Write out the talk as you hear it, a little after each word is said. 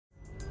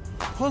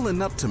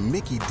Pulling up to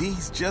Mickey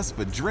D's just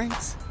for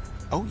drinks?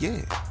 Oh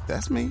yeah,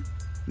 that's me.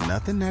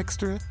 Nothing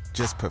extra,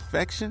 just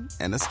perfection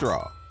and a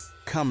straw.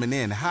 Coming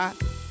in hot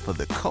for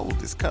the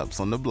coldest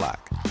cups on the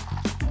block.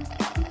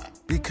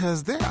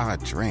 Because there are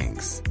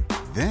drinks.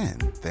 Then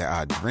there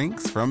are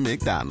drinks from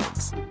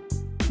McDonald's.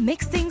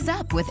 Mix things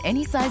up with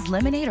any size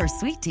lemonade or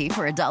sweet tea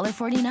for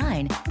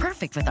 $1.49.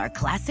 Perfect with our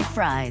classic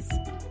fries.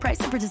 Price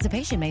and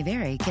participation may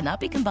vary. Cannot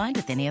be combined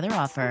with any other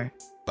offer.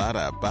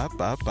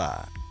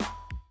 Ba-da-ba-ba-ba.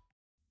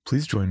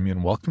 Please join me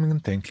in welcoming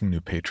and thanking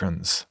new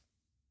patrons: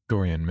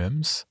 Dorian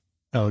Mims,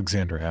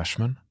 Alexander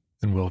Ashman,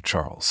 and Will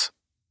Charles.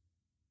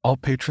 All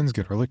patrons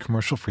get early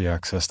commercial-free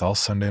access to all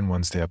Sunday and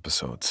Wednesday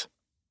episodes.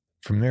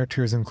 From there,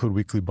 tiers include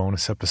weekly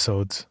bonus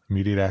episodes,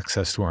 immediate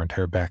access to our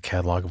entire back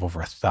catalog of over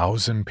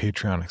 1,000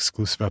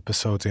 Patreon-exclusive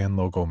episodes, and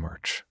logo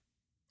merch.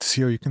 To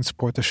see how you can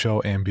support the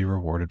show and be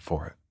rewarded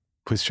for it,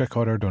 please check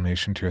out our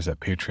donation tiers at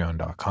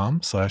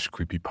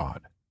patreon.com/creepypod.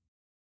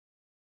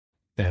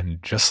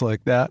 And just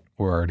like that,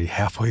 we're already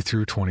halfway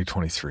through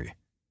 2023,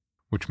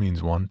 which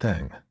means one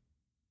thing.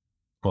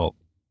 Well,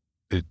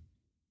 it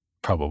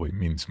probably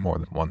means more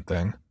than one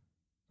thing,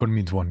 but it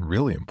means one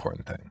really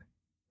important thing.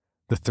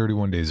 The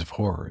 31 Days of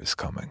Horror is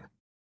coming,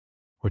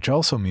 which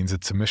also means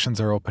that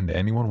submissions are open to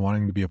anyone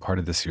wanting to be a part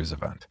of this year's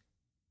event.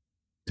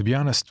 To be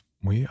honest,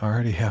 we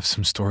already have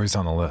some stories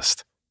on the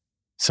list.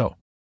 So,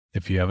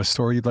 if you have a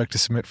story you'd like to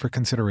submit for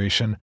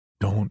consideration,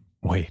 don't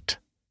wait.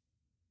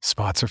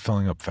 Spots are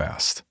filling up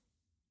fast.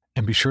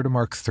 And be sure to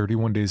mark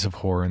 31 Days of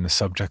Horror in the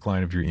subject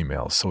line of your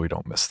emails so we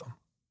don't miss them.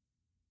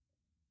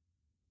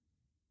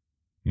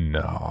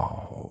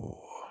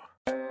 No.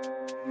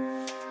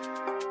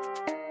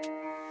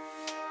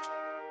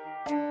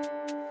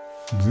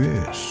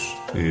 This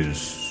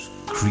is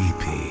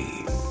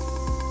Creepy,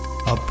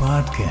 a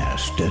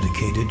podcast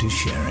dedicated to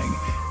sharing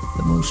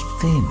the most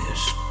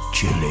famous,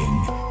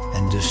 chilling,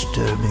 and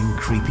disturbing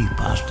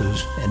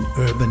creepypastas and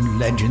urban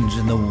legends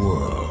in the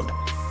world.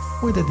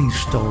 Whether these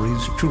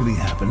stories truly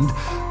happened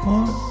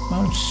or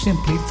are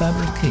simply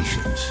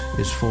fabrications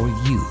is for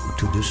you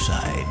to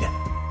decide.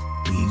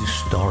 These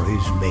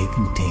stories may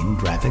contain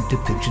graphic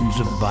depictions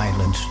of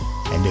violence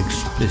and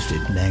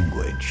explicit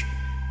language.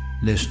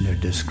 Listener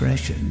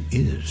discretion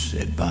is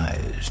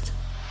advised.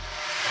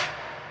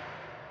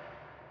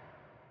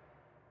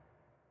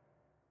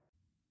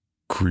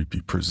 Creepy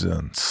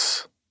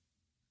presents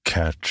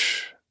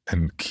Catch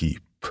and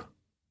Keep,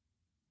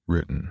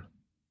 written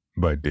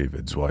by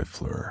David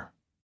Zweifler.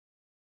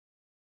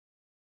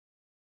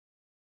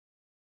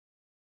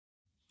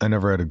 I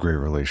never had a great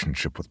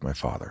relationship with my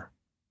father.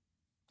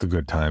 The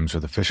good times were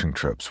the fishing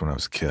trips when I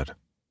was a kid.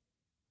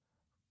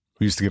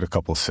 We used to get a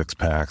couple of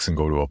six-packs and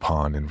go to a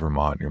pond in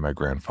Vermont near my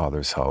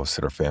grandfather's house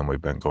that our family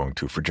had been going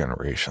to for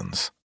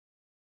generations.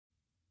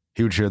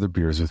 He would share the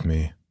beers with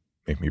me,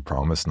 make me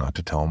promise not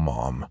to tell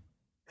Mom,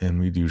 and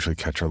we'd usually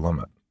catch our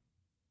limit.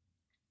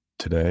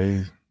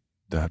 Today,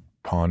 that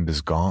pond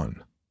is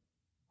gone.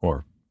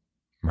 Or,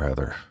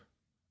 rather,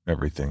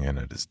 everything in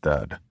it is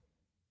dead.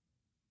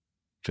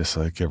 Just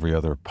like every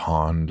other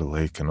pond,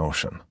 lake, and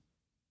ocean.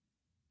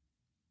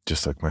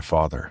 Just like my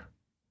father.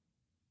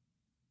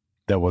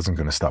 That wasn't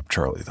going to stop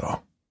Charlie,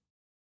 though.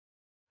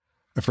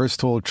 I first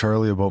told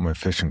Charlie about my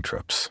fishing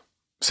trips,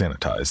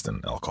 sanitized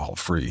and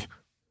alcohol-free,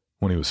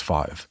 when he was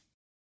 5.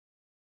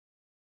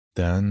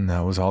 Then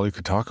that was all he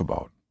could talk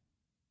about.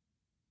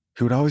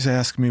 He would always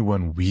ask me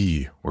when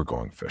we were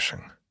going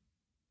fishing.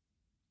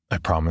 I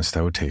promised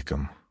I would take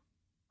him.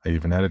 I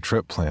even had a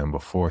trip planned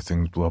before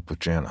things blew up with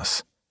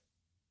Janice.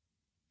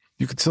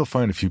 You could still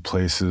find a few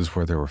places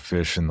where there were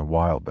fish in the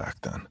wild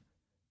back then.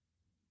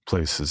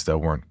 Places that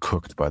weren't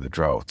cooked by the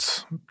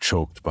droughts,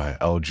 choked by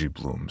algae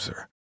blooms,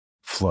 or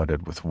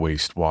flooded with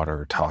wastewater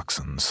or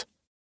toxins.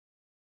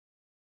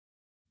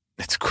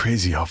 It's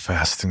crazy how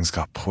fast things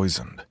got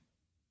poisoned.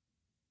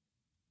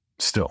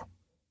 Still,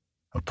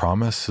 a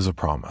promise is a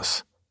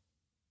promise.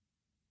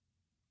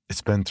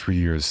 It's been 3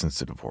 years since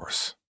the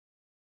divorce.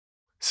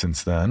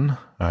 Since then,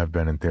 I've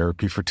been in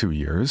therapy for 2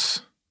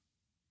 years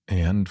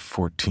and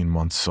 14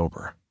 months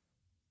sober.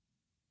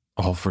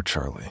 All for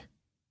Charlie.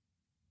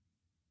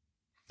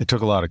 It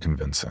took a lot of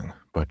convincing,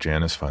 but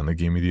Janice finally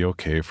gave me the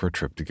okay for a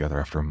trip together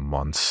after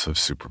months of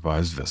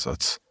supervised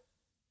visits.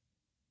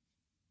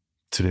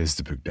 Today's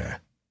the big day.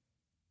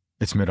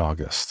 It's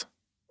mid-August,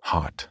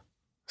 hot,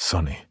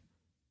 sunny,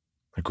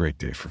 a great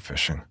day for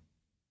fishing.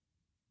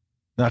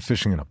 Not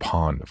fishing in a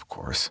pond, of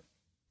course.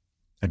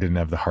 I didn't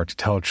have the heart to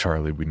tell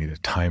Charlie we need a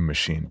time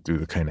machine to do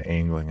the kind of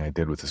angling I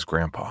did with his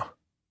grandpa.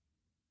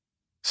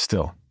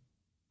 Still,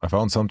 I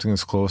found something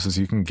as close as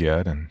you can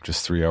get and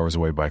just 3 hours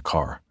away by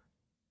car.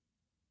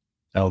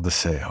 El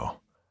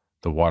Deseo,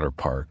 the water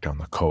park down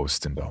the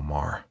coast in Del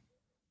Mar.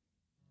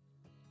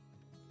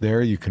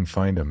 There you can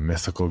find a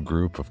mythical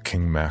group of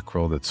king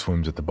mackerel that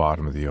swims at the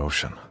bottom of the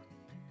ocean.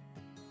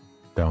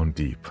 Down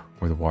deep,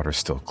 where the water's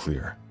still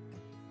clear,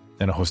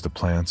 and a host of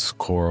plants,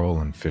 coral,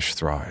 and fish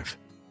thrive.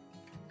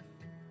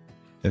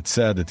 It's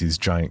said that these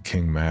giant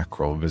king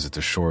mackerel visit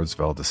the shores of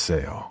El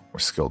Deseo, where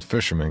skilled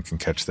fishermen can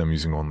catch them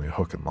using only a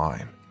hook and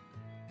line.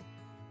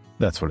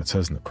 That's what it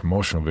says in the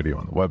promotional video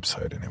on the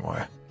website,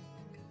 anyway.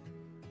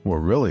 What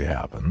really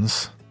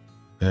happens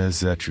is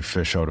that you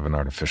fish out of an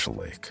artificial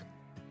lake.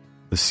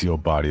 The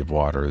sealed body of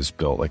water is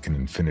built like an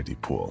infinity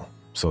pool,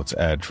 so its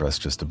edge rests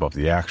just above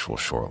the actual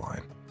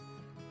shoreline.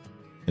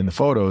 In the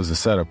photos, the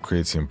setup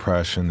creates the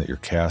impression that you're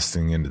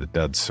casting into the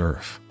dead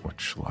surf,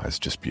 which lies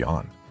just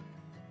beyond.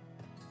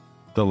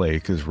 The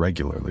lake is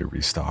regularly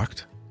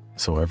restocked,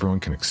 so everyone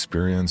can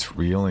experience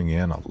reeling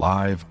in a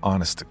live,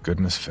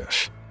 honest-to-goodness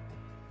fish.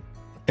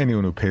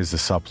 Anyone who pays the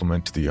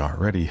supplement to the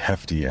already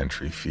hefty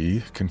entry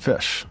fee can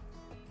fish,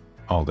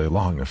 all day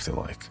long if they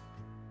like.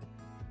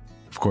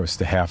 Of course,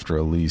 they have to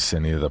release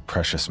any of the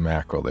precious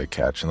mackerel they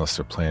catch unless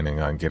they're planning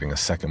on getting a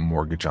second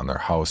mortgage on their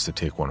house to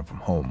take one of them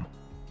home.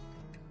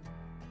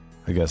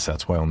 I guess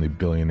that's why only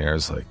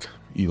billionaires like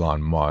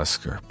Elon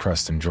Musk or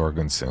Preston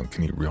Jorgensen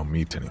can eat real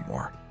meat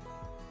anymore.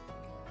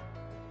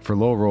 For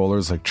low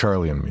rollers like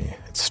Charlie and me,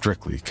 it's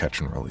strictly catch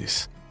and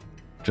release.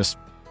 Just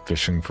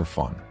fishing for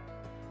fun.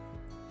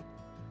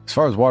 As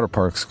far as water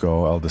parks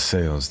go, El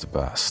Deseo is the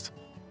best.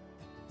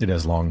 It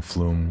has long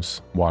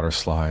flumes, water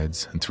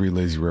slides, and 3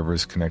 lazy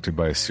rivers connected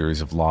by a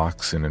series of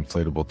locks and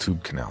inflatable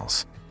tube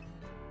canals.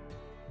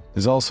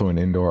 There's also an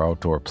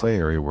indoor-outdoor play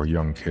area where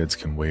young kids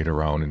can wade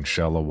around in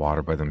shallow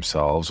water by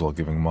themselves while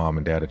giving mom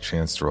and dad a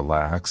chance to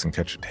relax and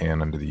catch a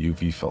tan under the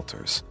UV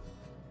filters.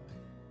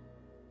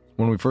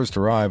 When we first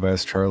arrive, I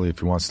asked Charlie if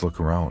he wants to look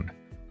around.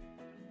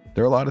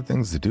 There are a lot of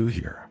things to do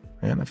here,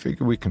 and I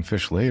figure we can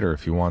fish later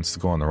if he wants to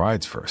go on the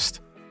rides first.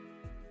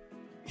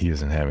 He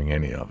isn't having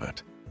any of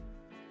it.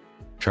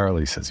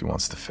 Charlie says he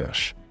wants to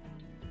fish,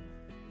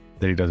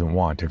 that he doesn't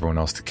want everyone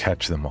else to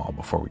catch them all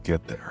before we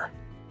get there.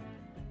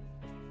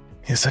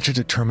 He has such a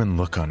determined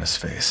look on his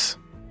face,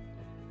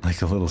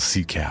 like a little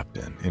sea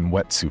captain in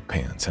wetsuit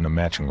pants and a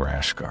matching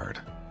rash guard,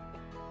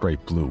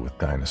 bright blue with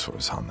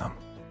dinosaurs on them.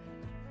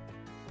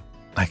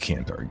 I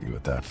can't argue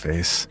with that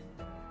face.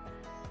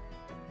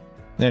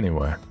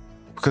 Anyway,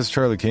 because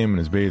Charlie came in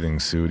his bathing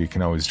suit, he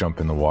can always jump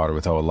in the water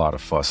without a lot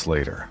of fuss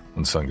later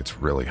when the sun gets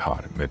really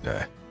hot at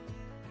midday.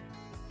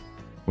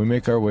 We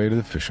make our way to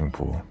the fishing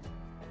pool.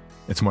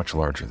 It's much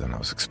larger than I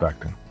was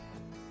expecting.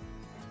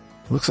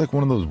 It looks like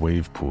one of those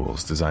wave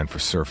pools designed for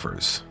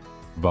surfers,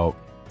 about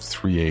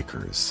 3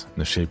 acres, in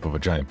the shape of a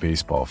giant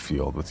baseball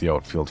field with the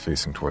outfield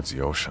facing towards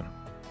the ocean.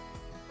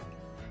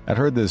 I'd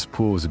heard this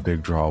pool was a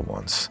big draw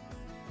once,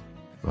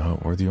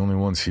 but we're the only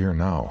ones here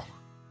now.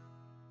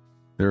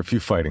 There are a few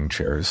fighting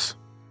chairs,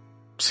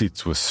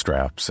 seats with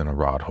straps and a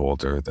rod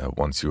holder that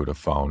once you would have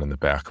found in the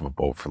back of a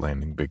boat for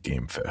landing big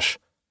game fish.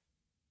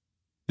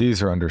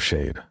 These are under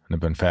shade and have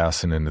been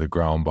fastened into the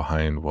ground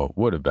behind what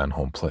would have been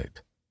home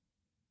plate.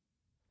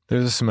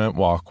 There's a cement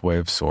walkway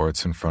of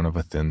sorts in front of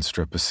a thin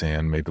strip of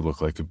sand made to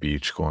look like a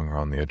beach going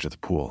around the edge of the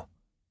pool.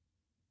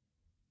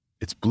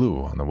 It's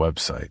blue on the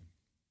website,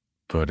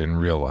 but in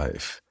real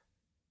life,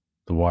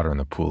 the water in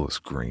the pool is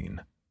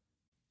green,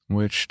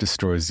 which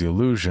destroys the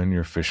illusion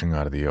you're fishing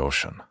out of the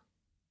ocean.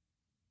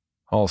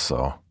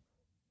 Also,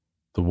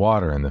 the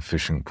water in the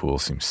fishing pool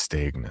seems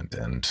stagnant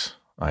and,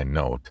 I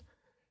note,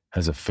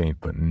 has a faint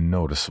but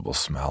noticeable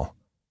smell.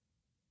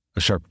 A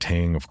sharp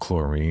tang of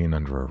chlorine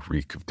under a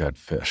reek of dead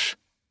fish.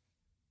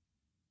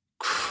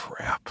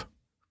 Crap,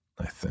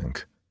 I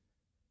think.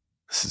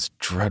 This is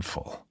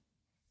dreadful.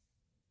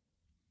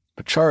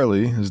 But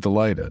Charlie is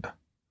delighted,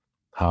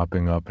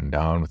 hopping up and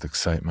down with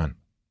excitement,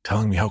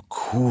 telling me how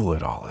cool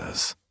it all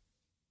is.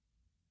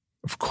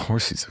 Of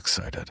course he's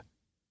excited.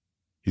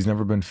 He's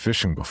never been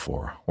fishing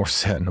before or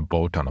sat in a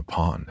boat on a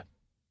pond.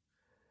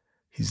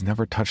 He's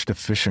never touched a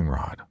fishing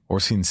rod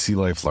or seen sea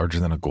life larger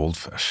than a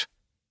goldfish.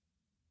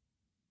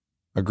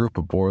 A group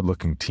of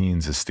bored-looking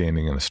teens is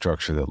standing in a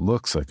structure that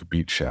looks like a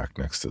beach shack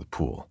next to the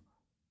pool.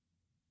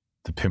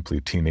 The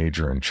pimply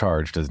teenager in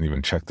charge doesn't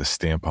even check the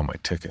stamp on my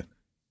ticket.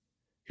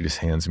 He just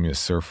hands me a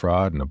surf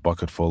rod and a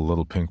bucket full of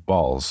little pink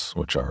balls,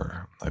 which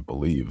are, I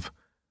believe,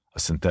 a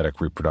synthetic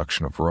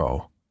reproduction of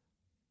roe.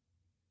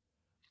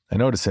 I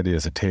notice that he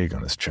has a tag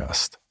on his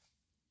chest.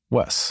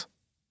 Wes,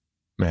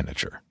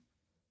 manager.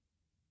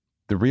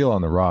 The reel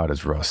on the rod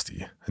is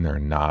rusty, and there are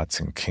knots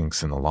and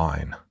kinks in the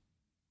line,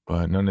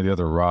 but none of the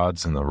other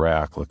rods in the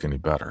rack look any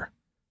better.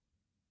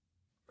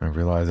 I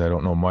realize I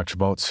don't know much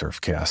about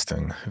surf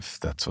casting, if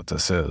that's what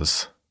this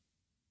is.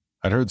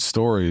 I'd heard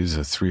stories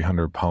of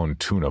 300-pound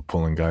tuna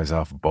pulling guys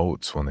off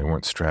boats when they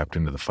weren't strapped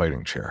into the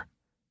fighting chair.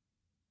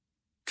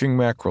 King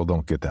mackerel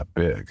don't get that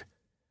big,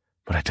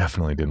 but I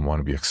definitely didn't want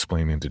to be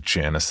explaining to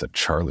Janice that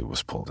Charlie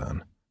was pulled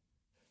in.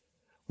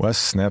 Wes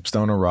snaps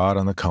down a rod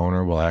on the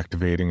counter while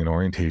activating an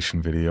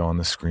orientation video on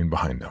the screen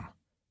behind him.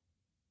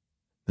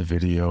 The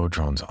video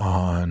drones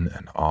on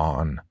and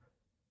on,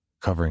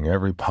 covering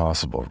every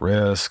possible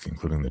risk,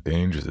 including the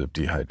dangers of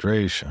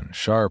dehydration,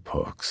 sharp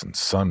hooks, and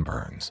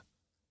sunburns.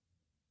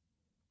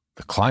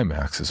 The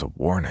climax is a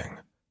warning.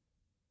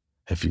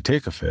 If you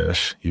take a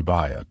fish, you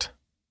buy it.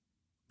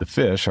 The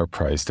fish are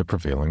priced at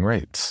prevailing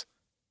rates.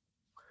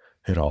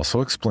 It also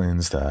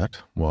explains that,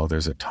 while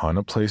there's a ton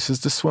of places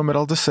to swim at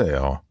El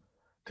Deseo,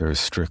 there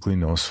is strictly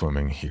no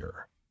swimming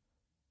here.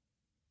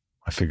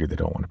 I figured they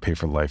don't want to pay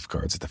for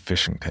lifeguards at the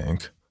fishing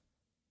tank.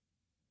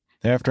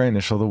 After I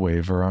initial the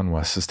waiver on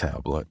Wes's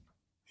tablet,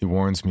 he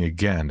warns me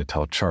again to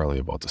tell Charlie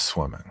about the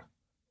swimming.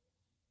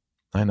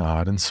 I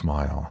nod and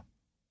smile,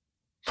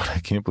 but I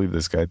can't believe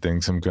this guy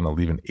thinks I'm going to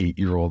leave an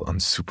 8-year-old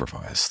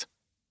unsupervised.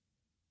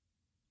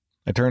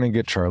 I turn and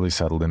get Charlie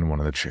settled in one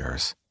of the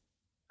chairs.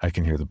 I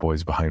can hear the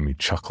boys behind me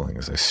chuckling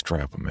as I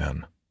strap him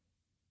in.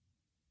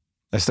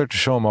 I start to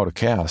show him how to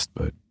cast,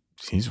 but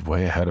he's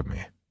way ahead of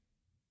me.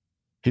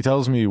 He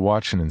tells me he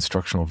watched an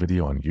instructional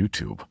video on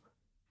YouTube,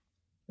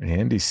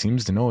 and he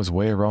seems to know his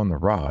way around the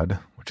rod,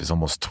 which is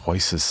almost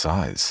twice his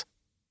size.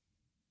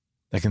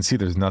 I can see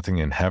there's nothing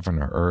in heaven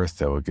or earth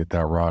that would get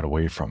that rod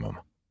away from him.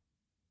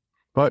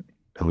 But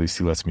at least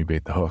he lets me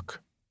bait the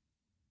hook.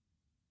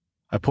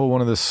 I pull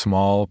one of the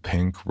small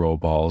pink row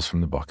balls from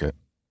the bucket,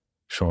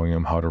 showing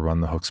him how to run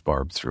the hook's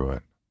barb through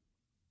it.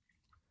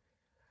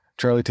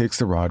 Charlie takes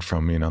the rod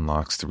from me and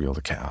unlocks the reel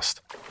to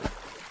cast.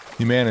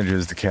 He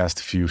manages to cast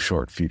a few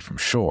short feet from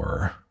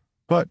shore,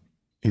 but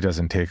he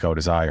doesn't take out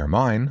his eye or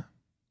mine,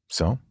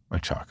 so I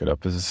chalk it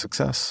up as a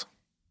success.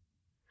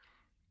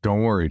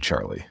 "Don't worry,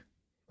 Charlie,"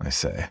 I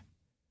say.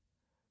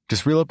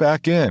 "Just reel it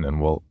back in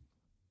and we'll..."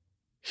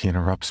 He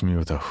interrupts me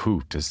with a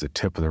hoot as the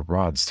tip of the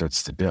rod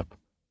starts to dip.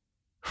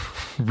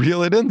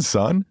 "Reel it in,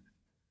 son."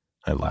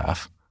 I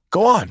laugh.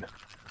 "Go on."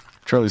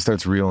 Charlie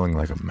starts reeling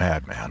like a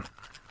madman.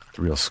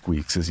 The reel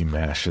squeaks as he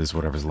mashes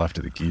whatever's left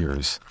of the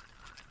gears.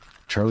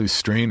 Charlie's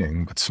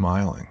straining but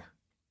smiling,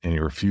 and he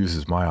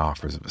refuses my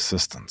offers of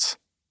assistance.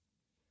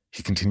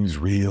 He continues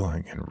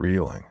reeling and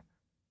reeling.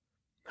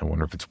 I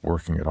wonder if it's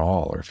working at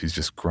all or if he's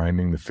just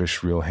grinding the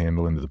fish reel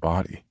handle into the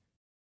body.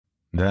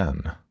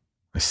 Then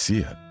I see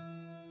it.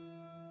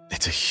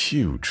 It's a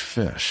huge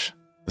fish,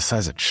 the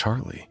size of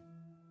Charlie.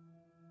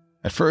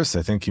 At first,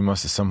 I think he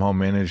must have somehow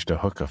managed to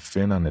hook a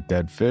fin on a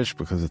dead fish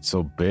because it's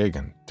so big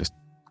and just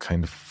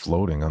kind of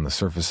floating on the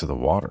surface of the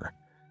water.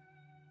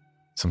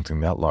 Something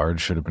that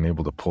large should have been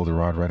able to pull the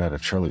rod right out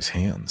of Charlie's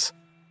hands.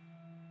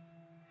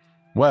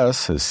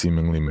 Wes has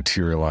seemingly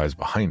materialized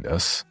behind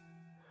us,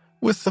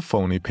 with the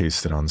phony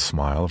pasted-on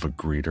smile of a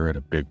greeter at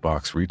a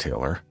big-box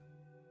retailer.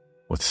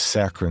 With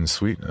saccharine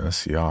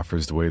sweetness, he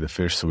offers to weigh the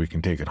fish so we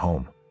can take it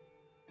home.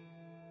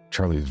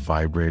 Charlie's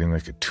vibrating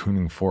like a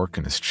tuning fork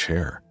in his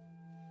chair.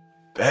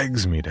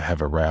 Begs me to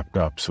have it wrapped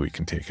up so we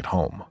can take it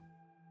home.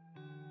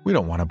 "We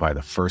don't want to buy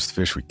the first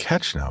fish we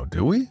catch now,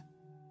 do we?"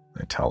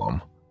 I tell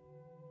him.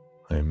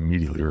 I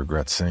immediately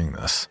regret saying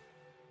this.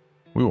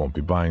 We won't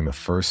be buying the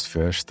first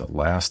fish, the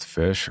last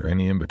fish, or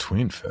any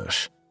in-between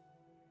fish.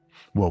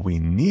 What we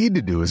need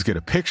to do is get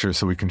a picture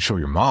so we can show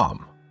your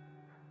mom,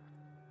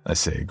 I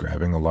say,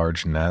 grabbing a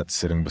large net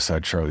sitting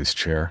beside Charlie's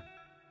chair.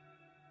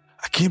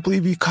 "I can't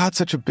believe you caught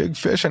such a big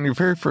fish on your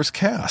very first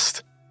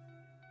cast.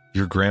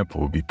 Your grandpa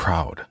would be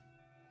proud."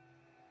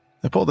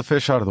 I pull the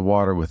fish out of the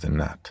water with the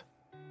net.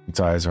 Its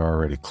eyes are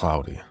already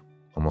cloudy,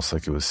 almost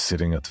like it was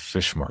sitting at the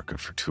fish market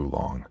for too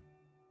long.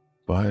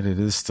 But it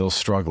is still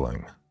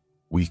struggling,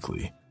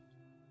 weakly.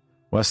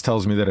 Wes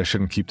tells me that I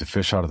shouldn't keep the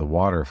fish out of the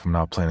water if I'm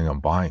not planning on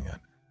buying it,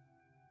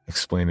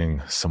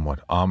 explaining somewhat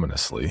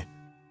ominously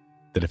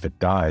that if it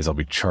dies, I'll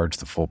be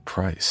charged the full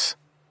price.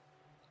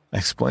 I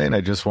explain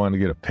I just wanted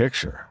to get a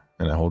picture,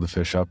 and I hold the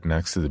fish up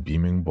next to the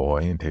beaming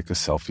boy and take a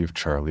selfie of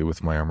Charlie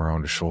with my arm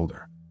around his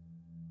shoulder.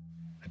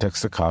 I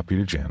text a copy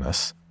to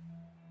Janice.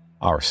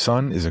 "Our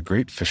son is a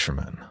great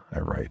fisherman," I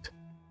write.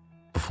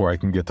 Before I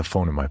can get the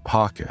phone in my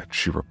pocket,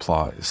 she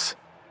replies,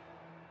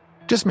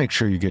 "Just make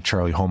sure you get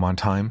Charlie home on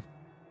time,"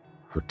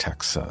 her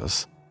text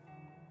says.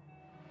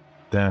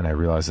 Then I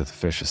realize that the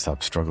fish has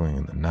stopped struggling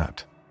in the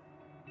net.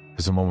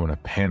 There's a moment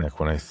of panic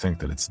when I think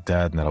that it's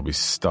dead and that I'll be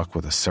stuck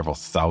with a several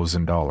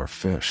 $1,000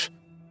 fish.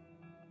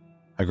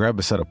 I grab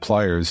a set of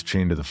pliers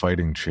chained to the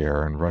fighting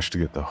chair and rush to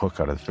get the hook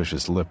out of the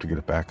fish's lip to get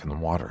it back in the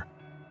water.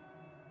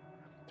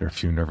 There are a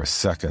few nervous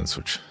seconds,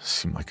 which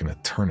seem like an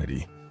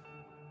eternity,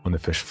 when the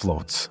fish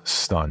floats,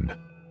 stunned.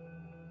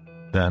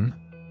 Then,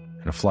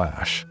 in a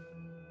flash,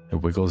 it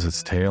wiggles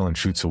its tail and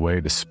shoots away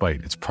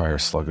despite its prior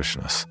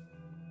sluggishness.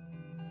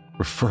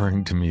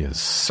 Referring to me as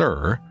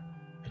 "sir,"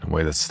 in a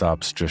way that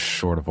stops just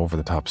short of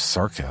over-the-top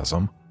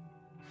sarcasm,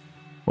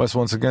 Wes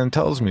once again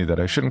tells me that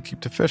I shouldn't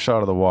keep the fish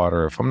out of the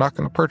water if I'm not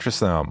going to purchase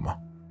them.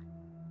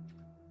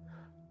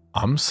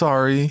 "I'm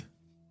sorry,"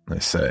 I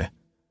say.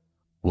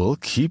 "We'll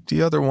keep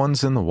the other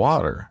ones in the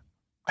water.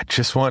 I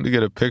just wanted to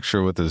get a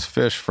picture with his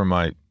fish for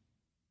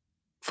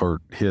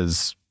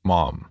his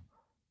mom."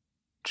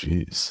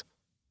 Jeez,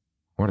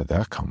 where did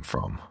that come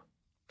from?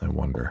 I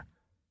wonder.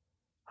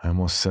 I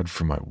almost said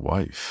for my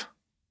wife.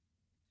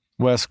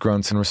 Wes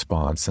grunts in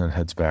response and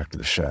heads back to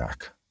the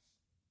shack.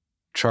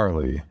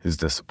 Charlie is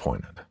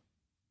disappointed.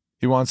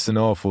 He wants to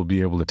know if we'll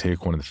be able to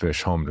take one of the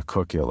fish home to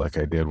cook it like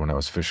I did when I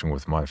was fishing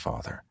with my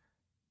father.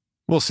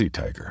 "We'll see,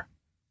 Tiger,"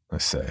 I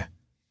say.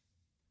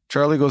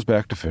 Charlie goes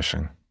back to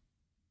fishing.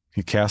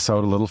 He casts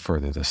out a little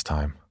further this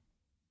time.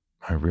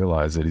 I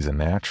realize that he's a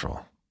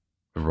natural.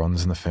 It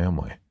runs in the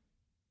family.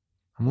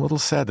 I'm a little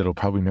sad that he'll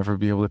probably never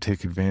be able to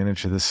take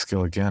advantage of this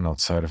skill again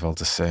outside of El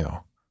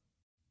Deseo.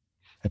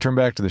 I turn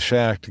back to the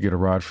shack to get a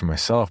rod for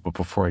myself, but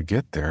before I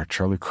get there,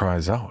 Charlie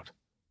cries out.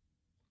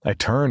 I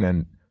turn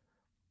and,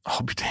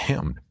 I'll be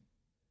damned,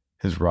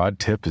 his rod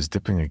tip is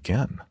dipping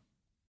again.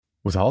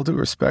 With all due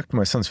respect to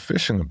my son's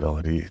fishing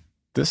ability,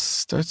 this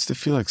starts to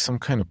feel like some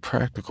kind of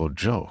practical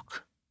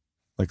joke.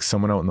 Like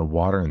someone out in the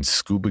water in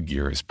scuba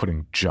gear is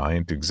putting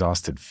giant,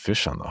 exhausted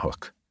fish on the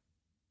hook.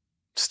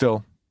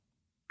 Still,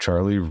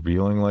 Charlie,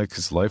 reeling like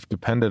his life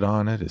depended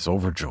on it, is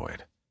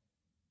overjoyed.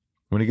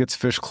 When he gets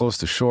fish close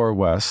to shore,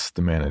 Wes,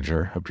 the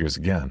manager, appears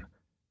again.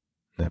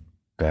 That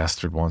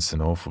bastard wants to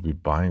know if we'll be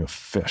buying a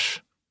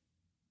fish.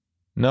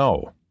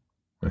 No,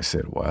 I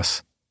say to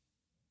Wes.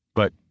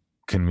 But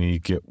can we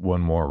get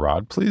one more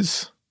rod,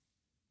 please?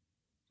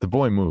 The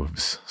boy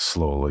moves,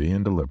 slowly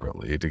and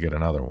deliberately, to get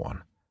another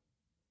one.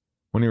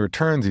 When he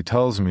returns, he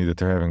tells me that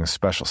they're having a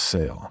special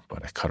sale,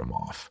 but I cut him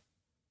off.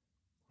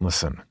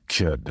 Listen,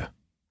 kid,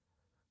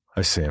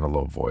 I say in a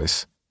low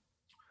voice,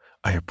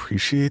 I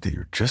appreciate that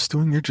you're just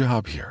doing your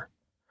job here,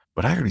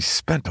 but I already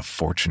spent a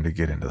fortune to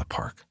get into the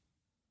park.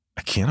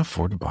 I can't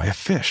afford to buy a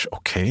fish,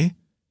 okay?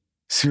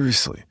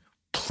 Seriously,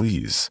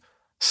 please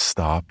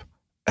stop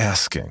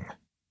asking.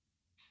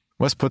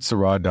 Wes puts the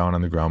rod down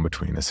on the ground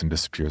between us and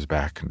disappears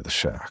back into the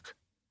shack.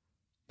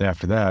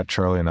 After that,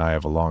 Charlie and I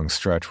have a long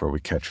stretch where we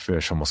catch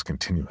fish almost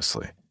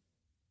continuously.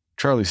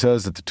 Charlie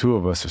says that the two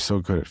of us are so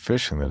good at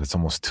fishing that it's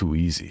almost too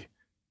easy.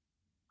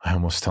 I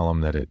almost tell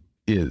him that it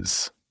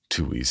is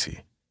too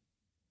easy.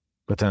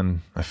 But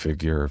then I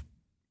figure,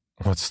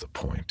 what's the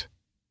point?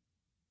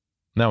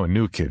 Now a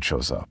new kid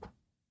shows up,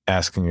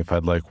 asking if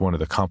I'd like one of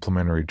the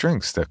complimentary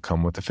drinks that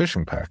come with the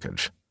fishing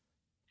package.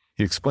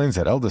 He explains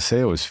that El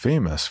Deseo is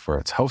famous for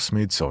its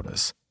house-made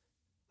sodas,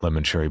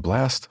 lemon cherry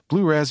blast,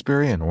 blue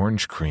raspberry, and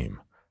orange cream.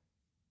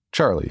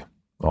 Charlie,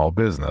 all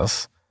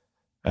business,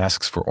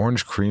 asks for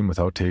orange cream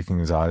without taking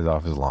his eyes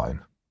off his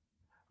line.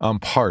 I'm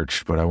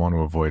parched, but I want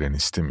to avoid any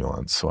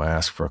stimulants, so I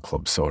ask for a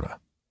club soda.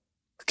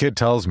 The kid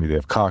tells me they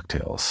have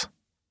cocktails.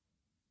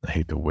 I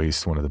hate to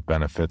waste one of the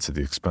benefits of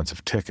the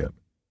expensive ticket,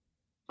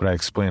 but I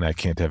explain I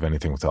can't have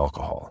anything with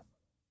alcohol.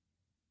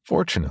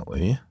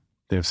 Fortunately,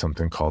 they have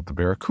something called the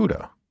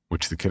Barracuda,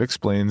 which the kid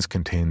explains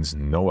contains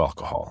no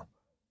alcohol.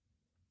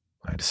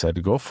 I decide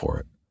to go for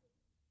it.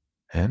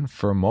 And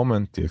for a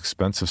moment, the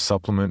expensive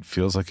supplement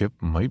feels like it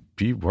might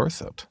be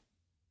worth it.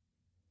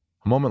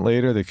 A moment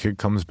later, the kid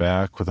comes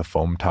back with a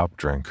foam-top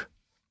drink,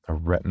 a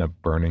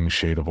retina-burning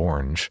shade of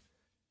orange,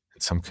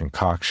 and some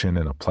concoction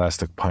in a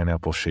plastic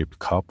pineapple-shaped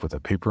cup with a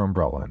paper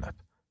umbrella in it.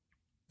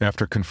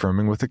 After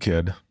confirming with the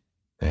kid,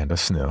 and a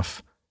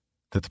sniff,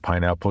 that the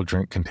pineapple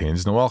drink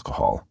contains no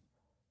alcohol,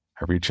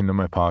 I reach into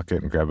my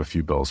pocket and grab a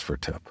few bills for a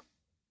tip.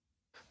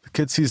 The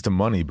kid sees the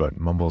money but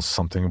mumbles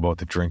something about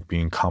the drink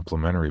being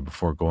complimentary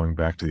before going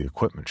back to the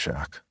equipment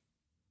shack.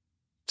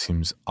 It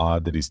seems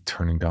odd that he's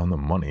turning down the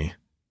money.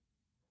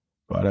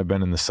 But I've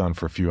been in the sun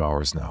for a few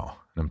hours now,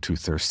 and I'm too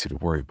thirsty to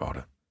worry about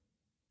it.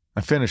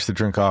 I finish the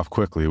drink off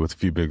quickly with a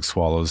few big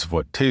swallows of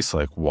what tastes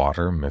like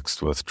water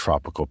mixed with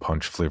tropical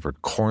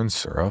punch-flavored corn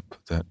syrup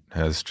that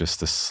has just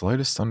the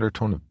slightest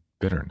undertone of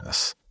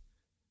bitterness.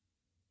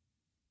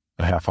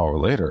 A half hour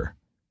later,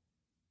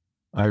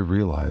 I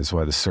realize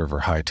why the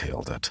server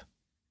hightailed it.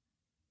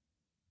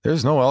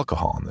 There's no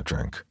alcohol in the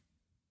drink,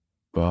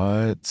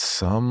 but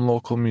some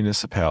local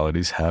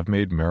municipalities have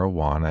made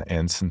marijuana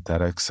and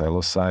synthetic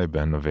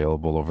psilocybin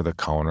available over the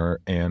counter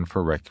and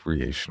for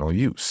recreational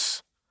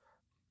use.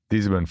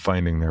 These have been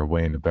finding their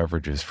way into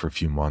beverages for a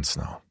few months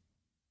now.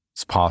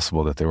 It's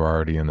possible that they were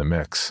already in the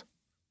mix,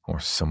 or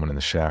someone in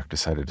the shack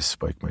decided to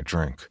spike my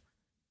drink.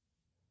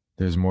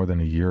 There's more than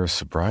a year of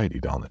sobriety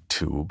down the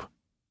tube.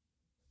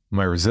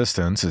 My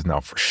resistance is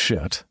now for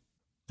shit,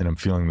 and I'm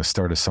feeling the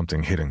start of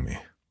something hitting me,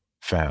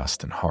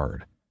 fast and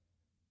hard.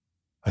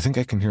 I think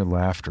I can hear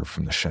laughter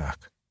from the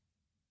shack.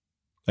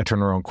 I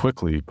turn around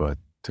quickly, but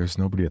there's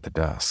nobody at the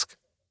desk.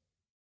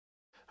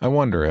 I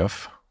wonder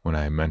if, when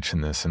I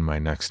mention this in my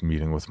next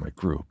meeting with my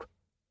group,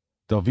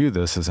 they'll view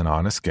this as an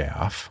honest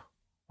gaffe,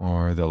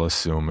 or they'll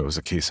assume it was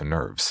a case of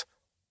nerves.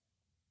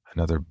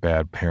 Another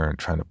bad parent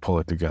trying to pull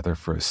it together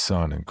for his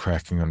son and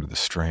cracking under the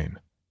strain.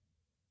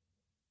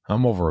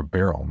 I'm over a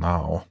barrel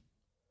now.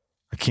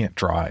 I can't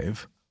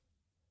drive.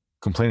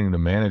 Complaining to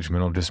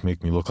management will just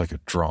make me look like a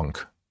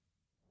drunk.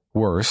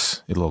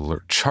 Worse, it'll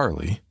alert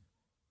Charlie.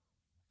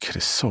 Kid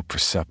is so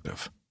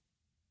perceptive.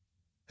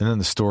 And then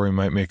the story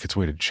might make its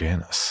way to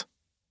Janice.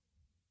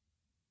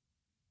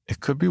 It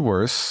could be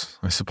worse,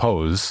 I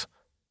suppose.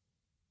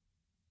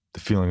 The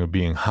feeling of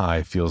being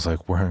high feels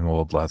like wearing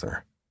old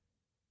leather.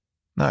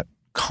 Not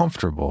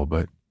comfortable,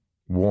 but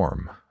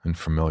warm and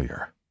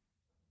familiar.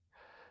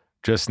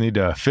 Just need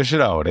to fish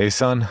it out, eh,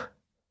 son?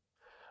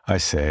 I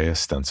say,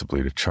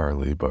 ostensibly to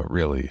Charlie, but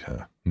really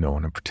to no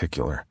one in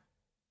particular.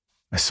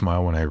 I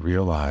smile when I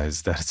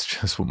realize that it's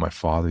just what my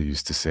father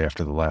used to say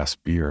after the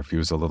last beer if he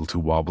was a little too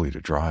wobbly to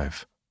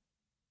drive.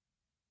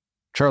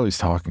 Charlie's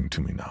talking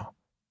to me now,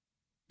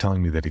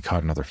 telling me that he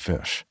caught another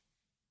fish.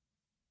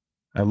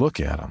 I look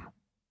at him,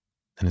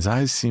 and his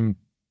eyes seem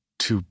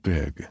too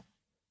big,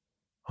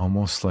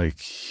 almost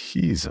like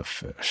he's a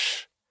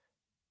fish.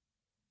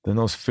 Then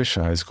those fish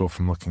eyes go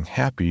from looking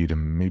happy to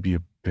maybe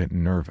a bit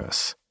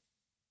nervous.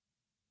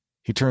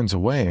 He turns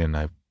away, and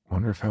I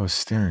wonder if I was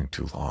staring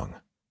too long.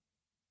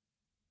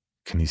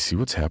 Can he see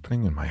what's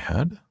happening in my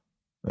head?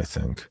 I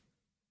think.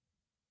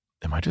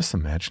 Am I just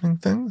imagining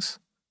things?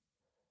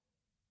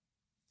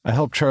 I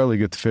help Charlie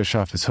get the fish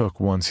off his hook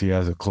once he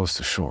has it close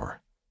to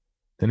shore.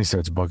 Then he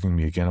starts bugging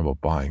me again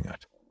about buying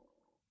it.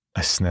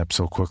 I snap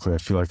so quickly I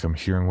feel like I'm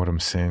hearing what I'm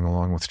saying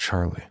along with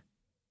Charlie.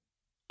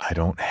 I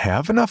don't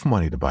have enough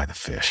money to buy the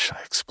fish,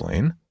 I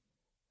explain.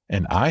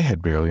 And I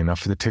had barely enough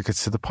for the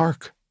tickets to the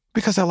park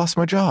because I lost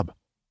my job.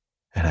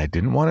 And I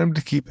didn't want him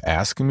to keep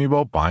asking me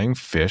about buying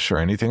fish or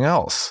anything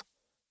else.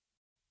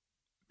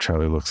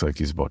 Charlie looks like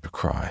he's about to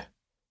cry.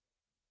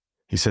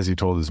 He says he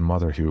told his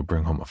mother he would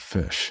bring home a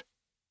fish.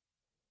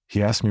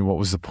 He asked me what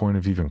was the point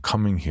of even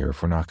coming here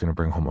if we're not going to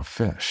bring home a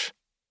fish.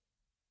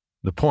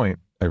 The point,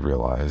 I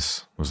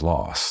realize, was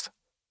lost.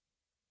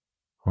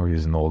 Or he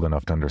isn't old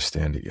enough to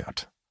understand it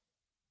yet.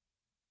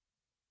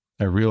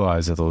 I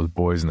realize that those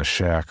boys in the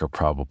shack are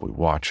probably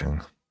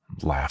watching,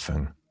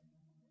 laughing.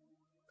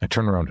 I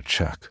turn around to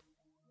check.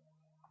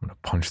 I'm going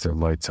to punch their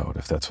lights out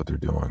if that's what they're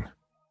doing.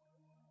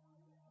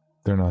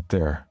 They're not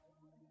there.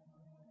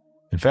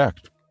 In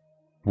fact,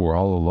 we're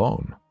all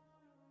alone.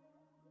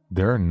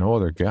 There are no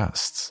other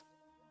guests.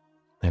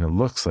 And it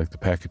looks like the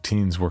pack of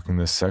teens working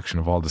this section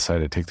have all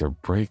decided to take their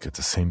break at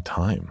the same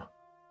time.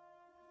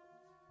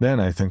 Then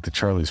I think that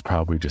Charlie's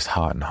probably just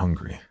hot and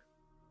hungry.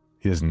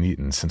 He hasn't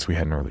eaten since we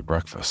had an early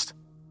breakfast.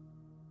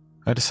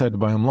 I decide to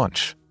buy him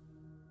lunch.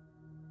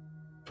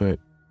 But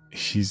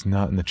he's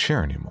not in the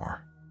chair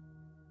anymore.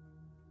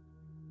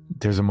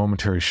 There's a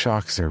momentary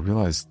shock as I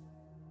realize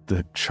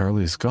that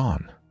Charlie is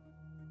gone.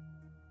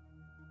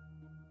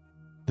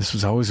 This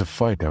was always a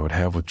fight I would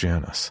have with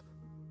Janice.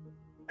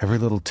 Every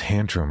little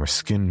tantrum or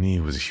skinned knee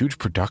was a huge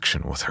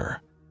production with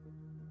her.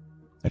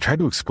 I tried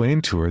to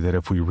explain to her that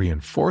if we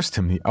reinforced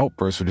him, the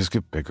outbursts would just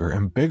get bigger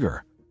and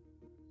bigger.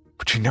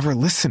 But she never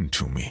listened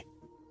to me.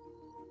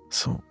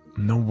 So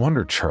no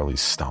wonder Charlie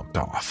stomped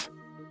off.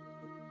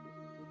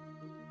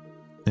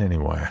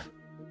 Anyway,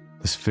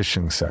 this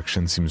fishing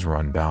section seems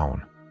run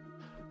down.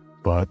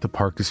 But the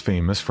park is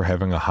famous for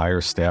having a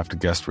higher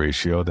staff-to-guest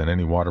ratio than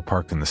any water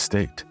park in the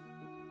state,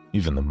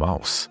 even the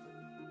Mouse.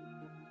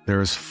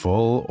 There is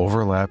full,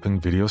 overlapping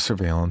video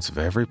surveillance of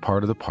every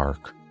part of the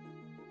park,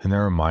 and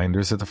there are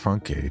reminders at the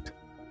front gate.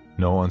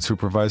 No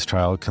unsupervised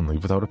child can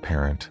leave without a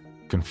parent,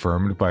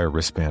 confirmed by a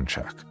wristband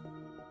check.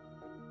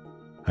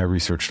 I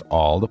researched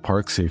all the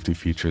park safety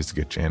features to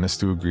get Janice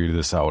to agree to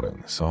this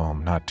outing, so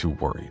I'm not too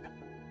worried.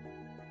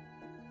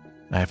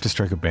 I have to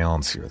strike a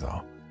balance here,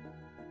 though.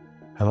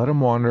 I let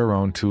him wander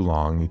around too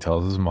long. He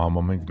tells his mom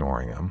I'm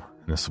ignoring him,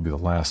 and this will be the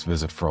last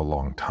visit for a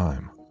long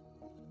time.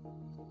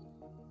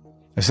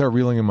 I start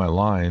reeling in my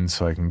lines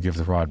so I can give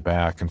the rod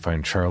back and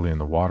find Charlie in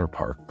the water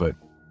park, but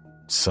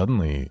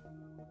suddenly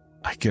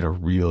I get a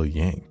real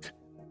yank.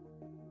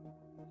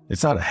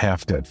 It's not a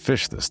half-dead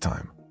fish this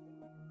time,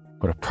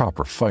 but a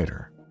proper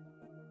fighter.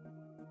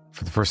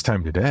 For the first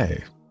time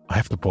today, I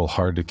have to pull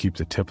hard to keep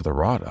the tip of the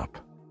rod up.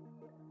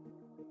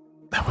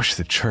 I wish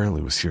that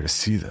Charlie was here to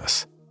see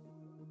this.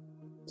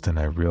 Then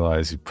I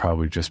realized he'd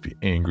probably just be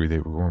angry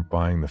that we weren't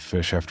buying the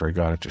fish after I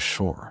got it to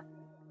shore.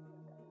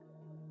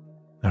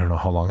 I don't know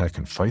how long I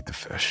can fight the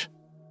fish.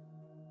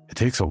 It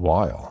takes a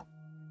while.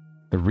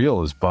 The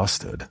reel is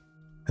busted,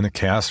 and the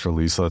cast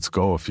release lets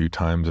go a few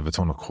times of its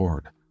own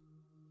accord.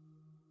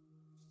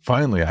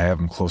 Finally, I have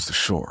him close to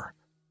shore.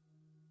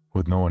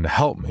 With no one to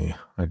help me,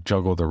 I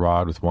juggle the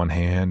rod with one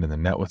hand and the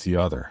net with the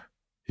other,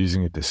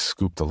 using it to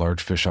scoop the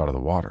large fish out of the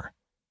water.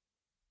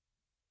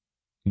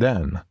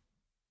 Then,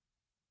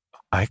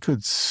 I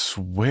could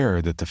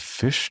swear that the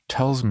fish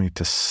tells me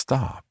to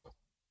stop,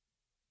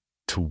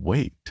 to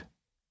wait.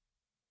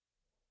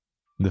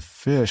 The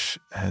fish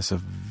has a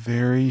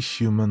very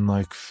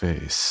human-like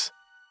face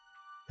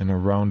and a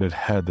rounded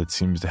head that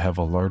seems to have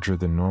a larger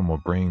than normal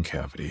brain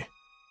cavity.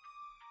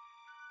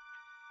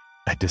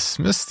 I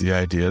dismiss the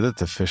idea that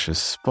the fish has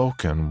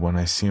spoken when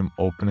I see him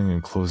opening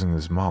and closing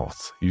his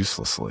mouth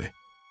uselessly.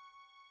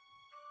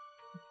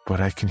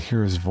 But I can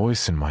hear his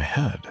voice in my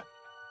head.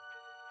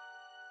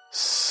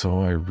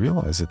 So I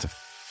realize that the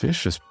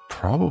fish is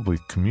probably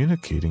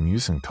communicating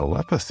using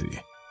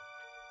telepathy.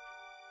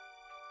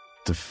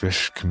 The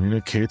fish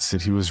communicates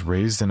that he was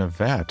raised in a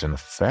vat in a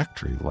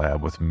factory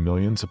lab with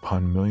millions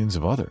upon millions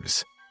of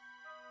others.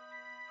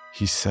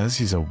 He says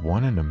he's a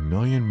 1 in a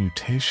million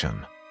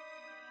mutation.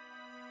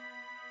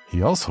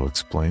 He also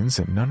explains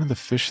that none of the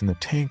fish in the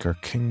tank are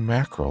king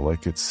mackerel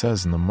like it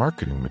says in the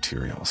marketing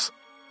materials.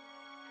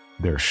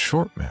 They're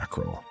short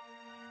mackerel.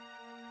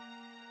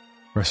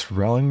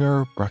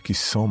 Restrellinger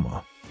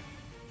brachysoma.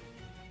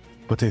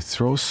 But they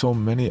throw so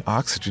many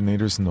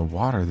oxygenators in the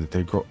water that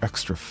they grow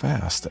extra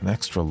fast and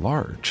extra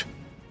large.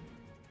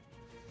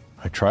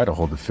 I try to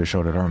hold the fish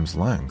out at arm's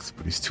length,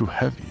 but he's too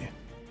heavy.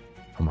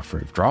 I'm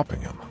afraid of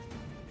dropping him,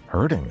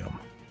 hurting him.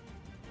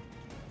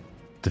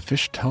 The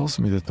fish tells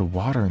me that the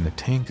water in the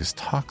tank is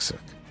toxic.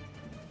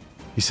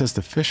 He says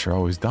the fish are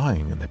always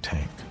dying in the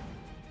tank,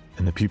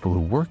 and the people who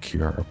work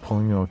here are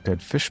pulling out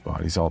dead fish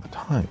bodies all the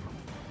time,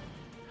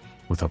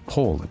 with a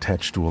pole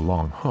attached to a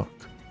long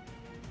hook.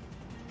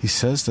 He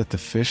says that the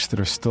fish that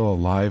are still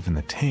alive in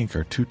the tank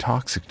are too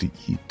toxic to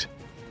eat.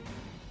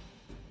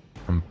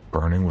 I'm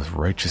burning with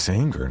righteous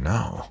anger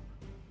now.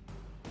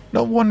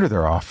 No wonder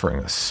they're offering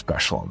a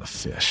special on the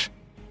fish.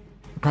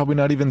 They're probably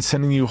not even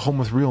sending you home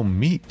with real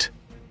meat.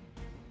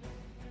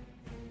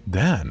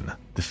 Then,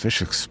 the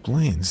fish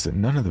explains that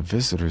none of the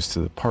visitors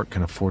to the park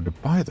can afford to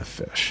buy the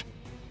fish.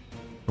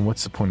 And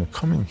what's the point of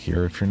coming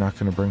here if you're not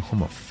going to bring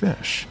home a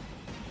fish?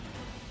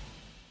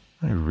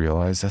 I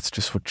realize that's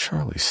just what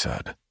Charlie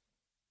said.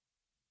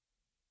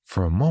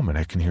 For a moment,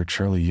 I can hear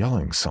Charlie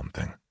yelling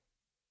something,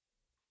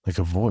 like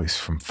a voice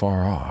from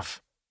far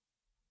off,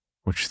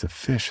 which the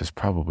fish has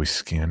probably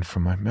scanned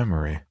from my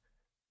memory.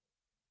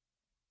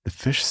 The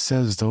fish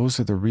says those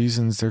are the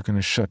reasons they're going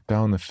to shut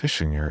down the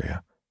fishing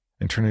area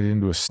and turn it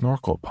into a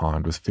snorkel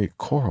pond with fake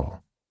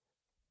coral.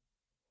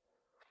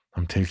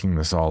 I'm taking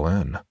this all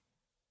in,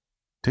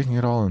 taking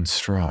it all in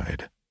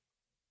stride,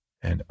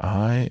 and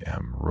I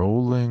am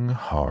rolling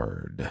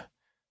hard.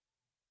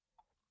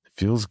 It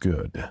feels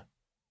good,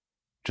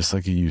 just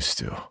like it used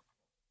to,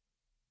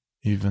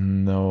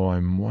 even though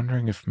I'm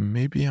wondering if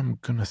maybe I'm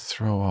gonna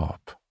throw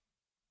up.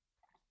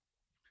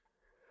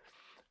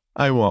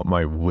 I want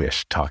my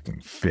wish,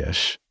 talking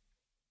fish.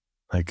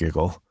 I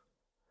giggle.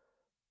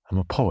 I'm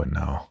a poet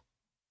now,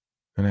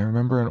 and I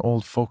remember an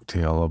old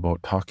folktale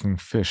about talking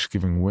fish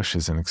giving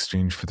wishes in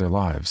exchange for their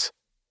lives.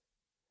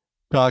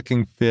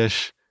 Talking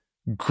fish,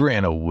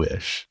 grant a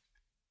wish.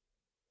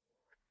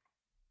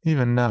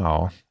 Even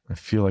now, I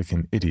feel like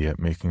an idiot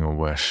making a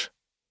wish.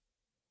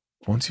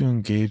 Once you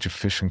engage a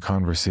fish in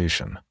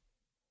conversation,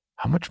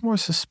 how much more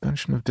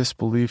suspension of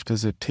disbelief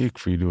does it take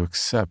for you to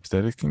accept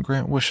that it can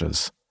grant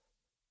wishes?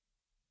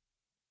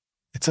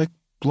 It's like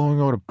blowing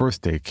out a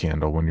birthday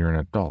candle when you're an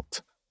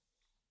adult.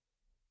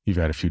 You've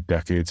had a few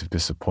decades of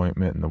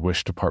disappointment in the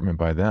wish department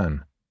by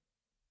then,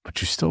 but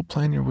you still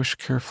plan your wish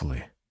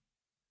carefully.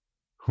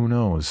 Who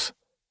knows?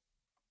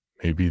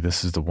 Maybe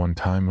this is the one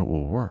time it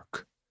will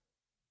work.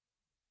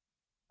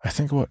 I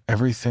think about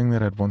everything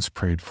that I'd once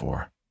prayed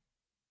for.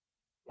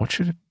 What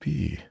should it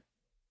be?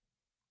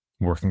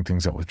 Working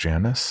things out with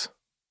Janice?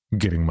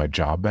 Getting my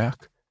job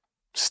back?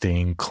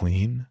 Staying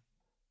clean?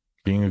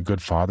 Being a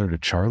good father to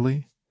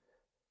Charlie?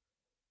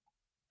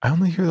 I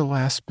only hear the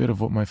last bit of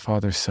what my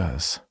father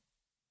says.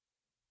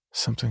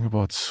 Something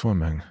about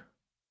swimming.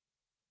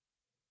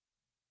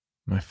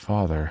 My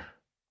father.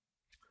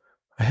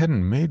 I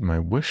hadn't made my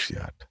wish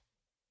yet.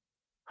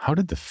 How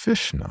did the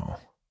fish know?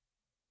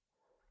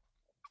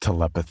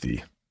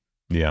 Telepathy.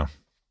 Yeah,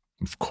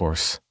 of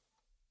course.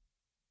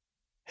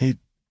 Hey,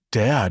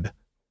 Dad,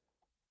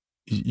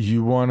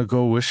 you want to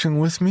go wishing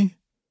with me?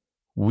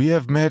 We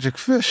have magic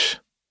fish,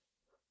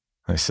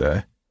 I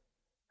say.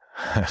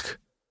 Heck,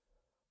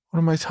 what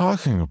am I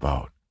talking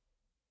about?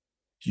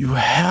 You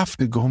have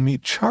to go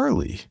meet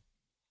Charlie.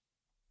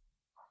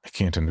 I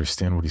can't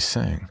understand what he's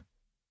saying.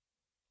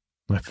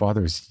 My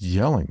father's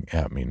yelling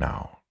at me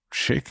now,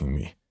 shaking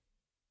me,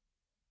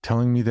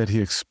 telling me that he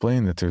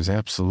explained that there's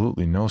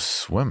absolutely no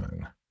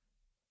swimming.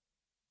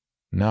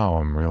 Now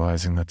I'm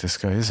realizing that this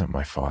guy isn't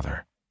my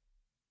father.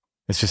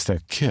 It's just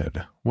that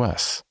kid,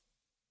 Wes.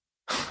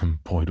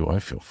 Boy, do I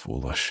feel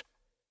foolish.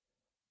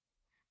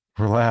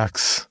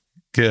 Relax,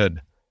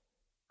 kid,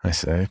 I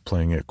say,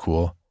 playing it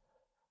cool.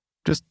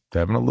 Just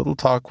having a little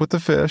talk with the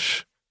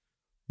fish.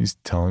 He's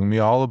telling me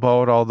all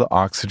about all the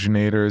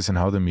oxygenators and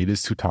how the meat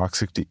is too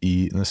toxic to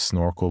eat in the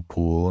snorkel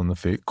pool and the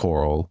fake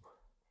coral.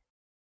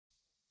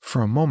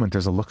 For a moment,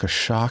 there's a look of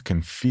shock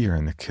and fear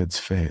in the kid's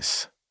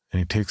face, and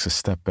he takes a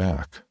step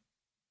back.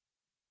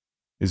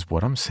 Is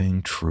what I'm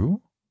saying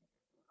true?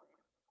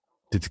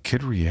 Did the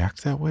kid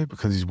react that way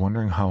because he's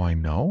wondering how I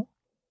know?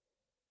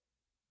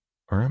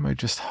 Or am I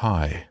just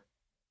high?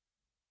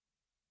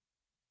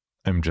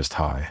 I'm just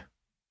high,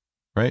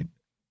 right?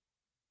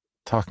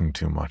 Talking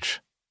too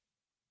much.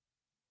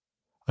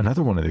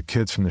 Another one of the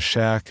kids from the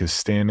shack is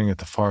standing at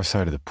the far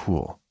side of the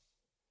pool.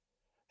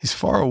 He's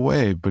far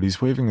away, but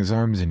he's waving his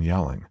arms and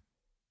yelling.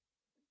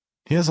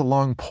 He has a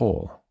long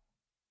pole,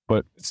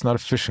 but it's not a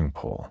fishing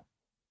pole.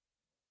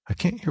 I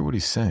can't hear what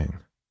he's saying.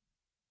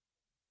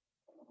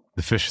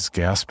 The fish is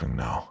gasping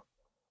now.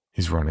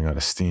 He's running out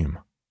of steam.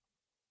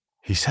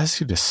 He says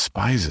he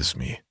despises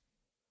me,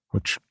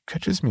 which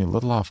catches me a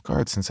little off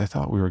guard since I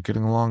thought we were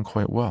getting along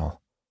quite well.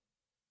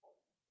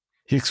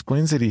 He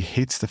explains that he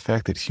hates the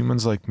fact that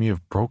humans like me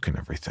have broken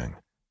everything,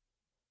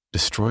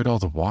 destroyed all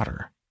the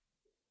water.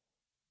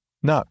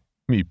 Not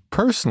me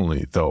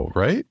personally, though,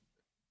 right?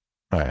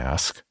 I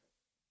ask.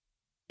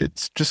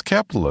 It's just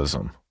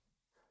capitalism.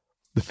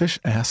 The fish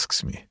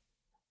asks me,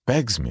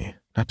 begs me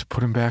not to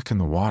put him back in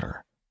the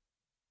water.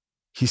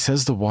 He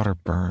says the water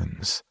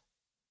burns.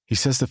 He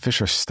says the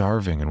fish are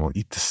starving and will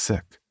eat the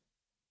sick.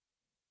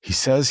 He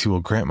says he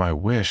will grant my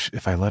wish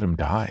if I let him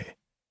die.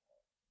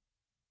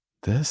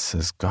 This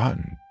has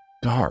gotten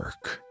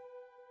dark.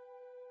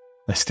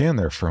 I stand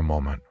there for a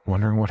moment,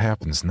 wondering what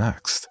happens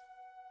next.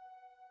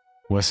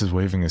 Wes is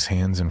waving his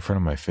hands in front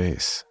of my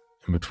face,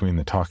 in between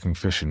the talking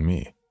fish and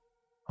me,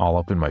 all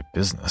up in my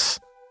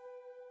business.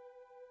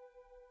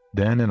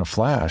 Then, in a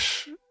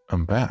flash,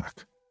 I'm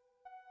back,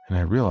 and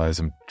I realize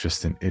I'm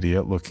just an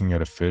idiot looking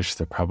at a fish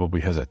that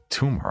probably has a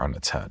tumor on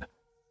its head.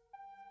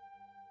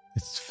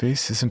 Its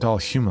face isn't all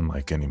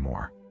human-like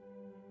anymore.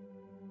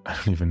 I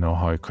don't even know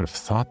how I could have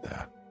thought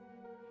that.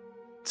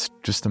 It's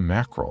just a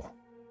mackerel.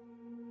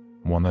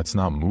 One that's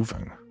not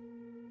moving.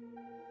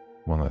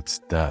 One that's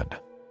dead.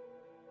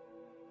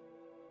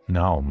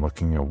 Now I'm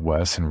looking at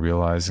Wes and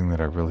realizing that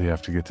I really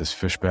have to get this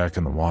fish back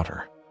in the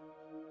water.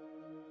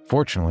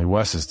 Fortunately,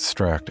 Wes is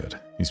distracted.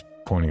 He's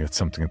pointing at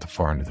something at the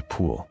far end of the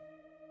pool.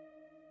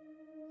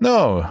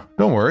 "No,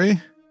 don't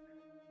worry,"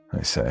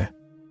 I say.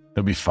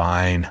 "He'll be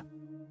fine.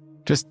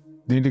 Just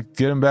need to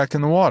get him back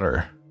in the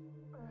water."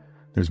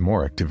 There's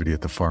more activity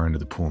at the far end of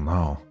the pool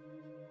now.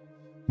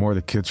 More of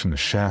the kids from the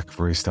shack have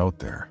raced out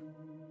there.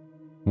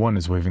 One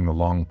is waving the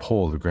long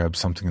pole to grab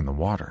something in the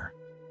water.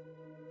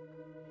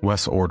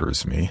 Wes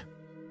orders me.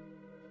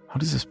 How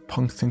does this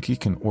punk think he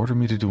can order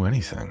me to do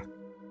anything?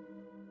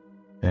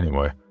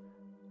 Anyway,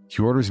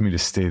 he orders me to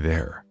stay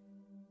there,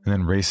 and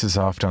then races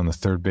off down the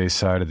third base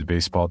side of the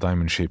baseball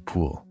diamond-shaped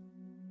pool.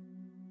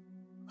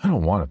 I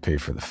don't want to pay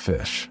for the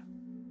fish,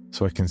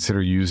 so I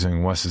consider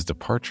using Wes's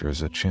departure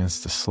as a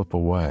chance to slip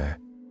away.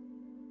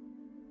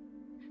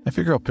 I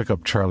figure I'll pick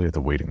up Charlie at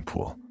the waiting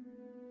pool.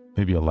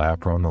 Maybe a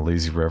lap around the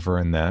lazy river,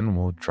 and then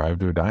we'll drive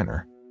to a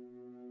diner.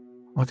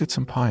 I'll get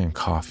some pie and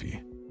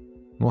coffee.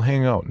 We'll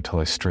hang out until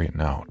I straighten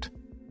out.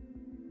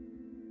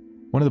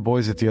 One of the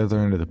boys at the other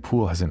end of the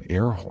pool has an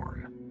air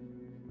horn.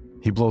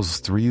 He blows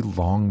 3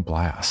 long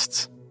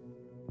blasts.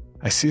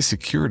 I see a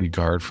security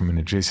guard from an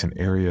adjacent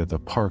area of the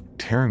park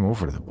tearing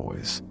over to the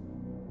boys.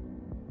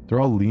 They're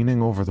all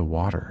leaning over the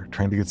water,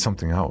 trying to get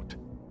something out.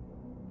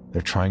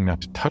 They're trying not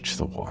to touch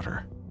the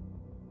water.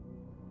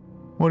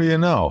 "What do you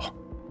know?"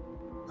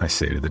 I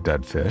say to the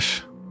dead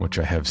fish, which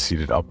I have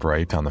seated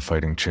upright on the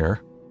fighting chair.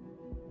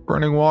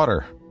 "Burning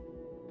water."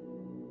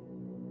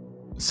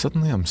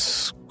 Suddenly I'm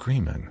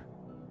screaming.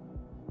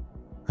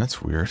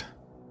 That's weird.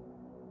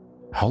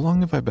 How long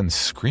have I been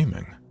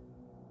screaming?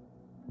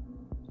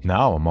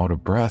 Now I'm out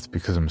of breath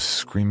because I'm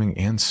screaming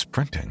and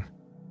sprinting,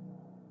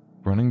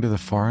 running to the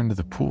far end of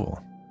the pool.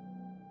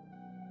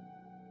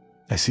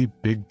 I see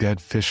big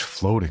dead fish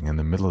floating in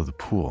the middle of the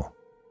pool.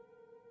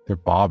 They're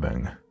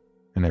bobbing,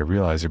 and I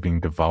realize they're being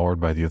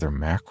devoured by the other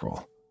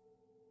mackerel.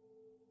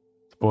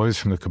 The boys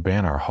from the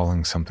cabana are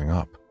hauling something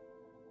up.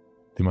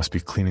 They must be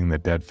cleaning the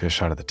dead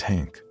fish out of the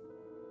tank.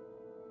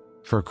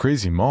 For a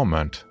crazy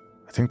moment,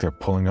 I think they're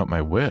pulling up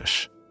my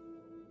wish.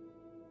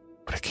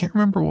 But I can't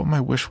remember what my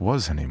wish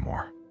was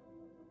anymore.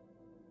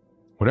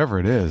 Whatever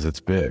it is, it's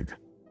big.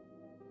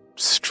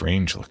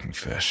 Strange-looking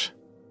fish.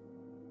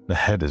 The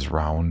head is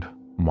round,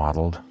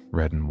 mottled,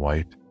 red and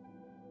white.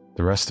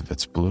 The rest of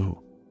it's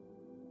blue.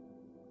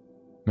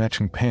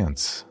 Matching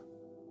pants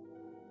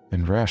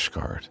and rash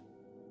guard.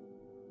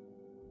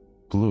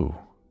 Blue.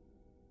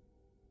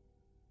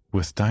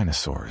 With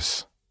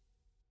dinosaurs.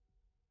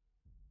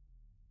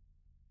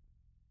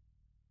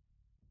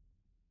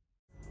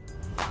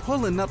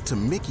 Pulling up to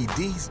Mickey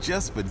D's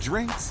just for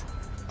drinks?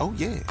 Oh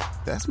yeah,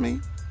 that's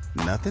me.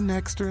 Nothing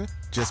extra,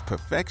 just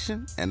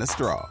perfection and a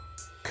straw.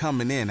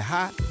 Coming in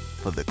hot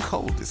for the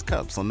coldest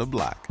cups on the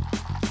block.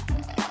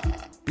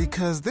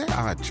 Because there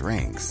are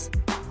drinks.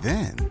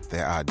 Then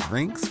there are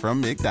drinks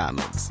from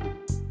McDonald's.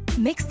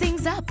 Mix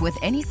things up with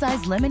any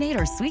size lemonade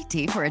or sweet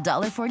tea for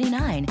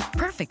 $1.49.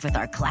 Perfect with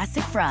our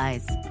classic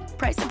fries.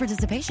 Price and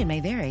participation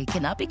may vary.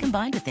 Cannot be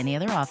combined with any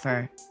other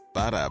offer.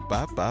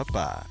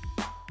 Ba-da-ba-ba-ba.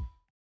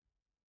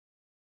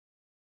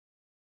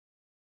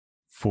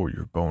 For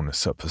your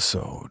bonus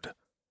episode,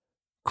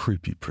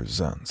 Creepy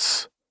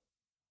presents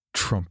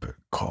Trumpet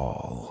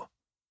Call,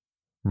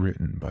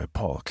 written by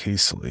Paul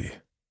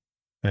Casely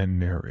and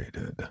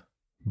narrated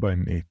by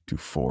Nate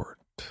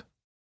Dufort.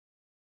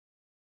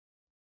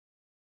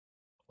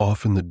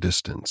 Off in the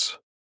distance,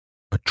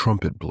 a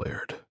trumpet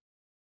blared,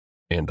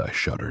 and I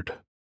shuddered.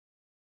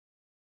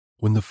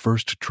 When the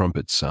first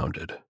trumpet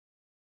sounded,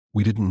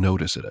 we didn't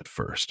notice it at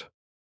first,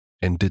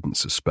 and didn't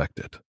suspect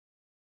it.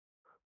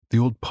 The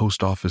old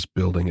post office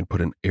building had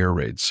put an air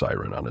raid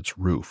siren on its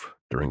roof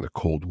during the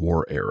Cold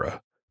War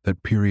era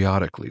that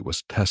periodically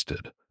was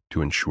tested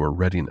to ensure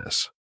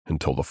readiness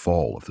until the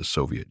fall of the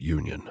Soviet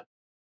Union.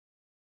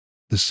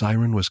 The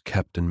siren was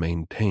kept and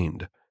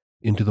maintained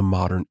into the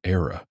modern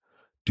era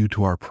due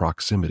to our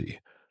proximity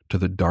to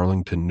the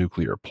Darlington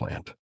nuclear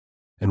plant,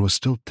 and was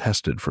still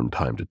tested from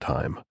time to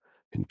time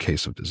in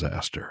case of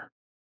disaster.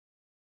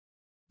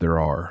 There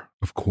are,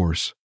 of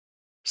course,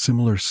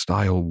 similar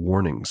style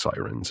warning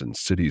sirens in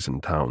cities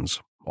and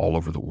towns all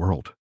over the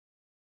world.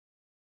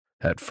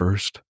 At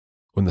first,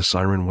 when the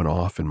siren went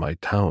off in my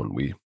town,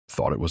 we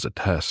thought it was a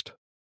test.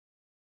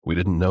 We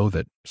didn't know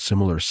that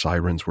similar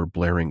sirens were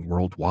blaring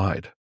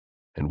worldwide,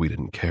 and we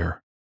didn't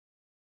care.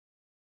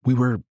 We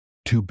were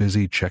too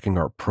busy checking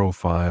our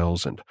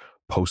profiles and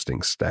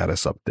posting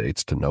status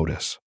updates to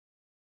notice.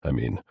 I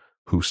mean,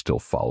 who still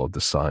followed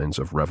the signs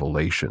of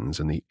revelations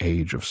in the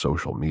age of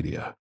social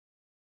media.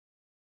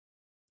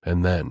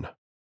 And then,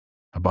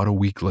 about a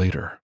week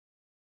later,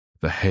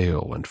 the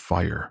hail and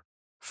fire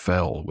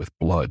fell with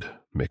blood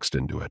mixed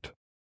into it.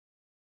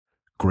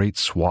 Great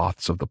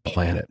swaths of the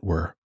planet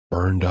were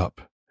burned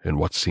up in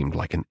what seemed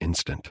like an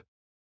instant.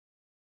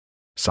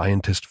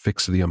 Scientists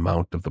fixed the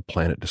amount of the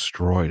planet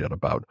destroyed at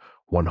about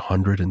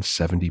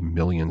 170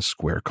 million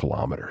square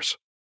kilometers,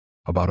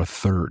 about a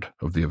third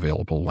of the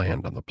available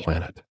land on the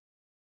planet.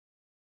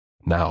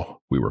 Now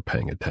we were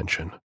paying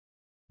attention.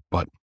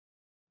 But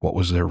what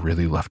was there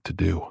really left to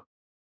do?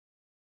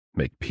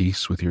 Make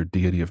peace with your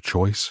deity of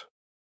choice?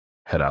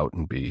 Head out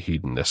and be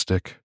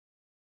hedonistic?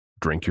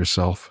 Drink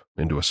yourself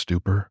into a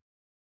stupor?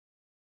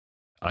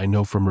 I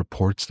know from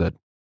reports that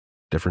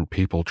different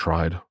people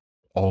tried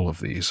all of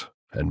these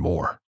and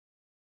more.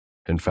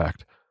 In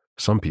fact,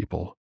 some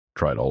people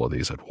tried all of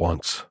these at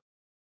once.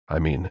 I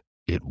mean,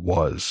 it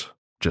was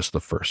just the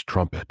first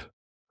trumpet,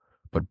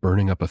 but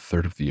burning up a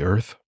third of the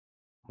earth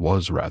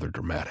was rather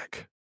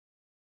dramatic.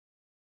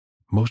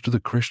 Most of the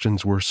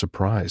Christians were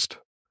surprised.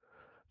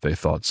 They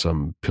thought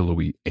some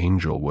pillowy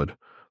angel would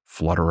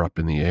flutter up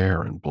in the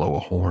air and blow a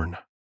horn.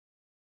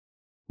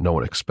 No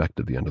one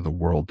expected the end of the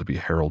world to be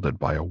heralded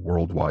by a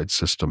worldwide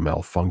system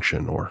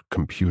malfunction or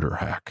computer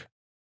hack.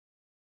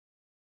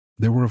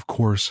 There were, of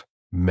course,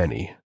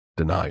 many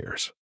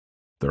deniers.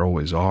 There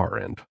always are,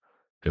 and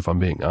if I'm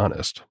being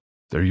honest,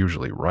 they're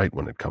usually right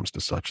when it comes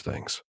to such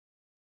things.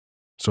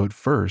 So at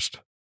first,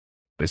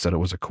 they said it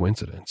was a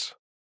coincidence,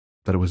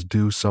 that it was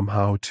due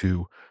somehow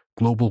to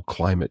global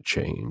climate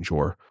change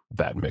or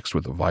that mixed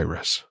with a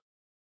virus.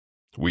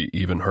 We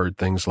even heard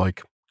things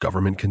like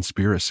government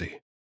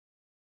conspiracy.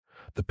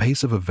 The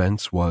pace of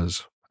events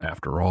was,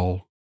 after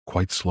all,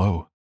 quite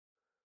slow.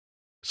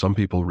 Some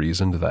people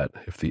reasoned that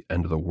if the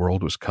end of the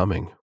world was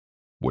coming,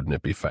 wouldn't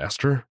it be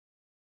faster?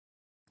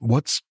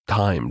 What's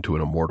time to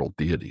an immortal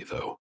deity,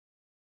 though?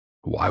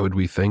 Why would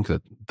we think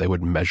that they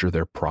would measure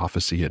their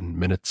prophecy in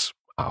minutes,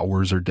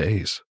 hours, or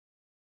days?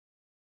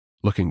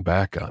 Looking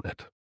back on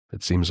it,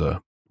 it seems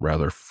a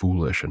rather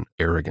foolish and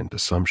arrogant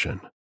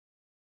assumption.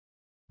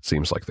 It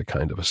seems like the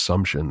kind of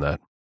assumption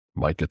that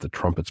might get the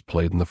trumpets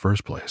played in the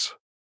first place.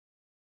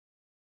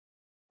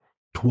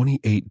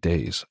 28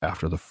 days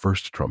after the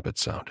first trumpet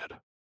sounded,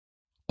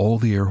 all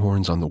the air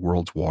horns on the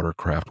world's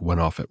watercraft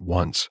went off at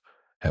once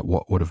at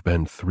what would have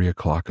been 3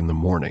 o'clock in the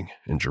morning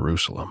in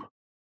Jerusalem.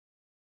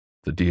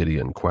 The deity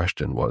in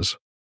question was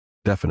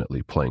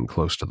definitely playing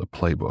close to the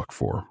playbook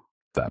for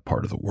that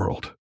part of the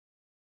world.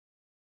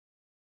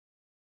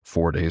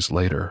 4 days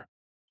later,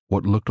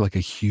 what looked like a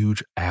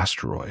huge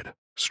asteroid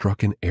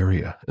struck an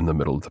area in the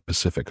middle of the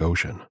Pacific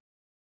Ocean.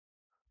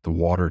 The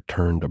water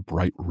turned a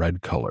bright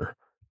red color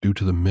due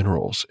to the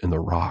minerals in the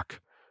rock,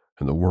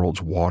 and the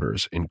world's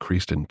waters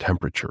increased in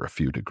temperature a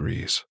few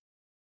degrees.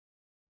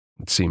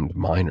 It seemed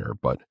minor,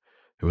 but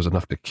it was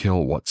enough to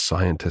kill what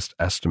scientists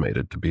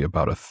estimated to be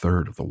about a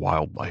third of the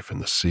wildlife in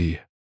the sea.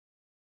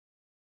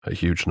 A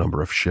huge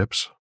number of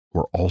ships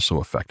were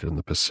also affected in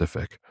the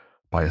Pacific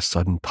by a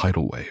sudden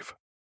tidal wave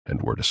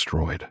and were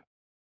destroyed.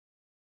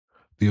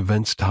 The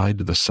events tied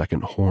to the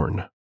second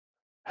horn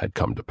had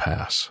come to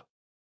pass.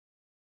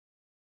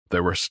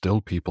 There were still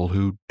people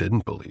who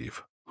didn't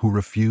believe, who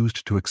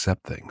refused to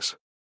accept things.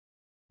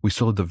 We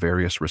still had the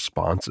various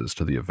responses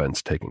to the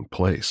events taking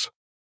place.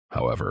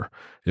 However,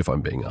 if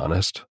I'm being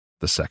honest,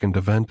 the second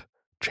event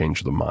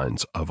changed the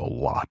minds of a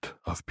lot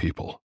of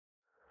people,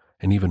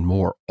 and even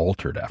more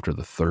altered after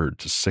the third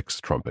to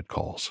sixth trumpet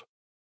calls.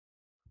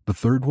 The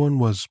third one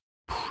was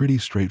pretty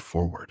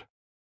straightforward.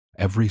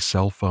 Every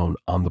cell phone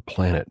on the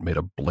planet made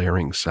a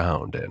blaring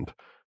sound, and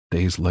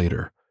days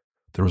later,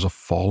 there was a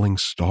falling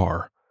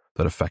star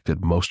that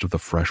affected most of the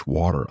fresh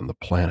water on the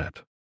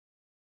planet.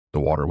 The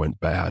water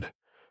went bad,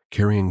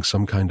 carrying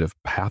some kind of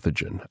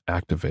pathogen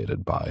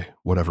activated by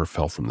whatever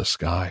fell from the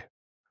sky.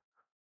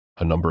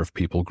 A number of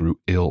people grew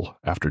ill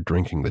after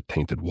drinking the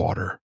tainted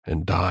water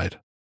and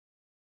died.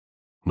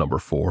 Number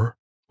 4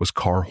 was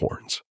car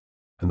horns,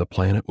 and the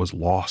planet was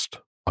lost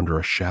under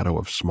a shadow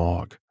of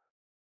smog.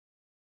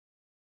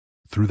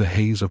 Through the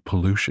haze of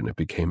pollution, it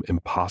became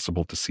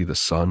impossible to see the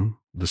sun,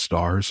 the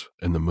stars,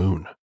 and the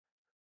moon.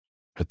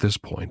 At this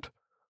point,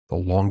 the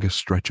longest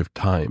stretch of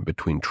time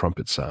between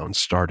trumpet sounds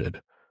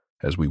started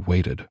as we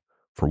waited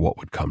for what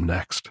would come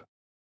next.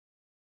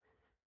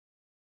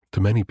 To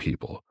many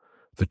people,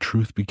 the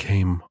truth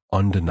became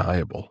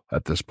undeniable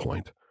at this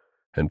point,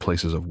 and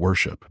places of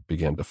worship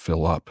began to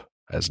fill up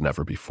as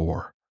never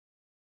before.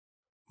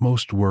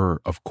 Most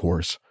were, of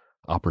course,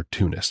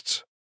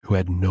 opportunists who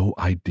had no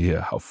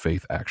idea how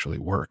faith actually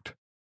worked.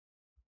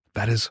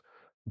 That is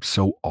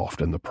so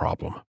often the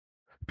problem.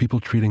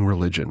 People treating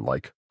religion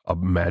like a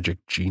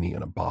magic genie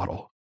in a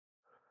bottle.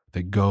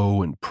 They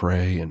go and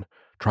pray and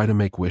try to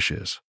make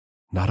wishes,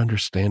 not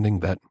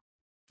understanding that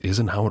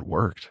isn't how it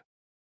worked.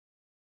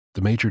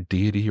 The major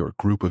deity or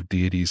group of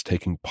deities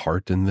taking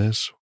part in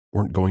this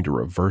weren't going to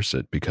reverse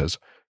it because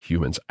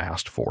humans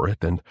asked for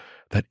it, and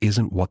that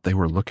isn't what they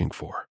were looking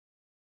for.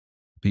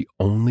 The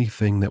only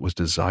thing that was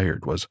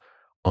desired was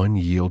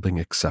unyielding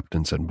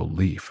acceptance and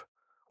belief,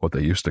 what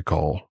they used to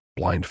call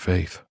blind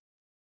faith.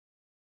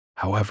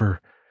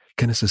 However,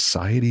 can a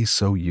society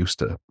so used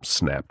to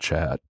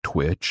Snapchat,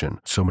 Twitch, and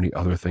so many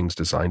other things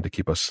designed to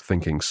keep us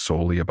thinking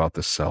solely about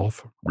the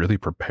self really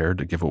prepared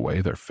to give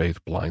away their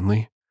faith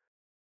blindly?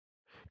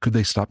 Could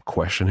they stop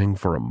questioning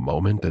for a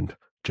moment and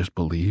just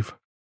believe?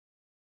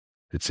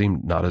 It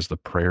seemed not as the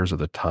prayers of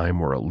the time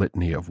were a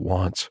litany of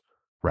wants,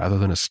 rather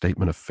than a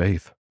statement of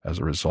faith. As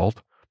a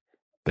result,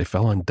 they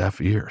fell on deaf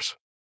ears.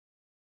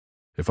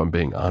 If I'm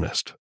being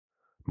honest,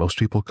 most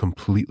people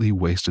completely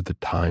wasted the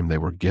time they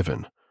were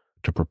given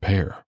to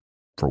prepare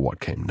for what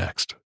came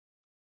next.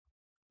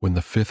 When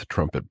the fifth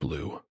trumpet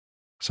blew,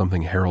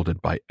 something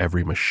heralded by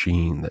every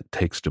machine that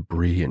takes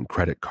debris and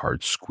credit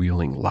cards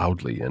squealing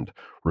loudly and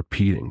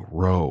repeating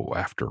row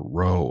after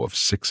row of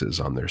sixes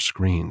on their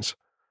screens,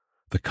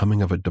 the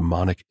coming of a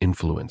demonic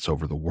influence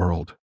over the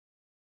world.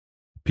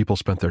 People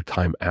spent their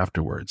time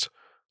afterwards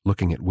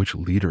looking at which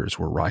leaders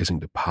were rising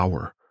to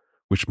power,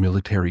 which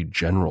military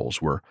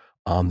generals were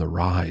on the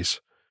rise,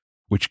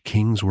 which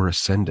kings were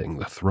ascending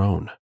the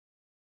throne.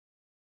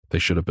 They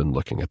should have been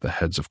looking at the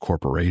heads of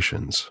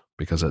corporations,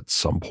 because at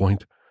some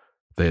point,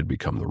 they had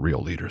become the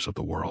real leaders of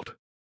the world.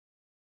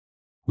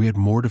 We had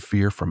more to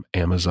fear from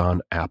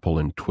Amazon, Apple,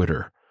 and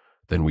Twitter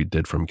than we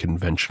did from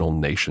conventional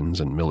nations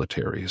and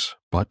militaries,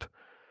 but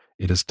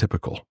it is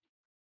typical.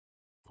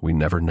 We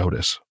never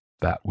notice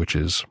that which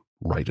is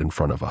right in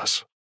front of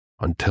us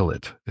until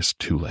it is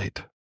too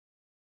late.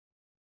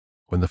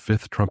 When the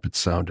fifth trumpet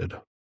sounded,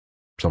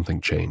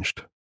 something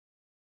changed.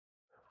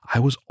 I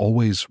was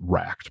always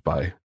racked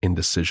by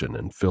indecision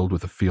and filled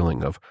with a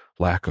feeling of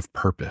lack of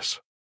purpose.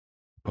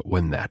 But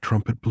when that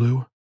trumpet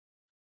blew,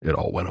 it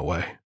all went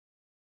away.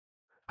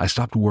 I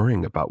stopped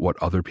worrying about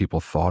what other people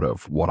thought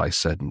of what I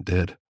said and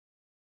did.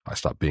 I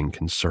stopped being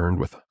concerned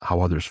with how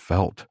others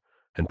felt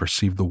and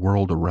perceived the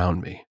world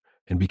around me,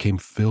 and became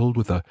filled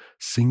with a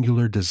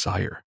singular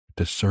desire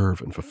to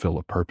serve and fulfill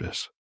a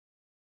purpose.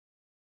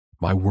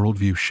 My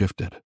worldview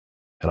shifted,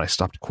 and I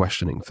stopped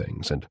questioning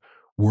things and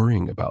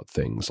worrying about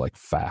things like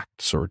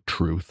facts or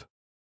truth.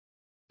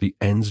 The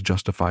ends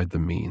justified the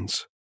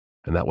means,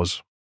 and that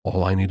was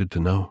all I needed to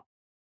know.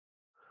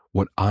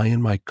 What I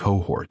and my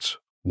cohorts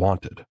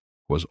wanted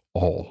was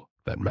all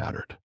that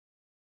mattered.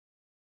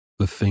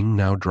 The thing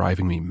now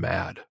driving me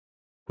mad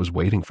was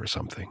waiting for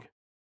something.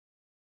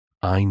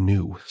 I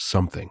knew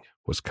something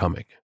was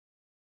coming.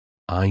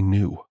 I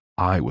knew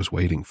I was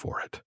waiting for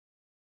it.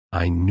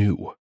 I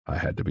knew I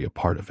had to be a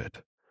part of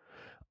it.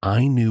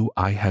 I knew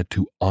I had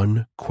to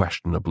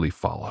unquestionably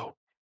follow.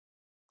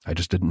 I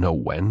just didn't know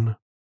when,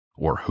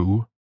 or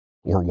who,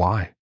 or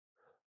why.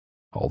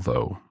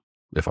 Although,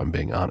 if I'm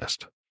being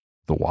honest,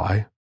 the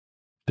why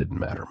didn't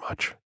matter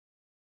much.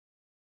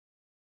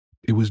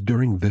 It was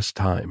during this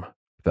time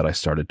that I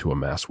started to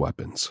amass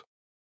weapons.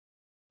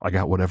 I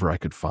got whatever I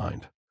could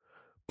find,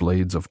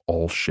 blades of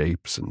all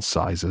shapes and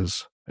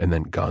sizes, and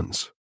then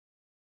guns.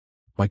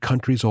 My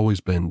country's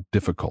always been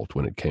difficult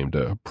when it came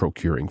to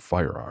procuring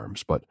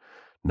firearms, but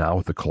now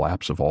with the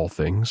collapse of all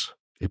things,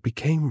 it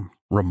became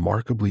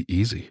remarkably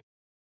easy.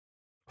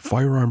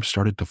 Firearms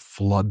started to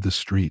flood the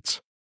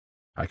streets.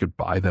 I could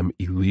buy them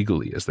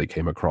illegally as they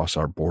came across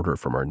our border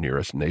from our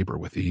nearest neighbor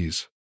with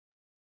ease.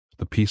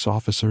 The peace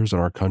officers in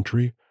our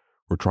country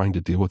were trying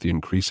to deal with the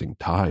increasing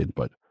tide,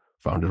 but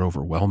found it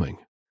overwhelming.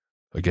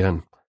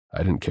 Again, I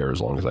didn't care as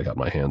long as I got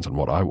my hands on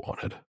what I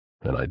wanted,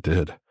 and I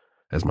did,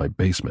 as my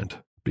basement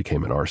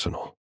became an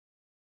arsenal.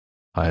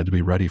 I had to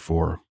be ready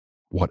for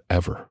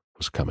whatever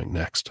was coming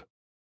next.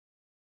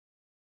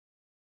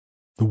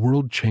 The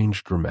world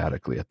changed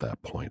dramatically at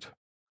that point.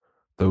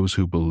 Those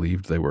who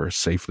believed they were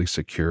safely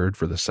secured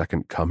for the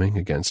second coming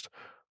against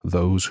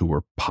those who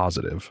were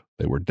positive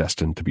they were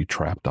destined to be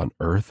trapped on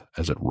earth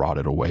as it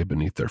rotted away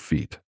beneath their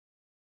feet.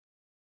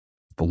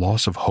 The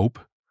loss of hope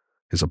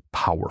is a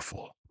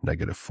powerful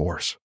negative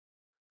force.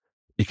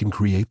 It can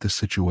create the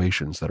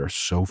situations that are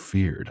so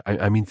feared.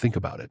 I mean, think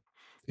about it.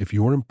 If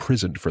you're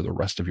imprisoned for the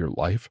rest of your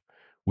life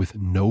with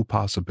no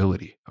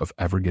possibility of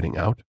ever getting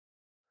out,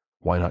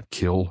 why not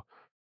kill,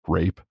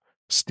 rape,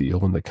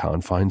 steal in the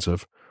confines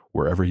of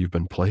wherever you've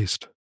been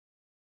placed?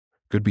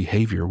 Good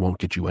behavior won't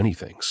get you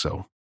anything,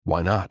 so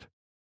why not?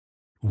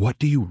 What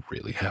do you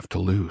really have to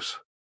lose?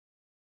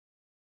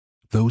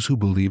 Those who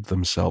believed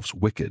themselves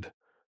wicked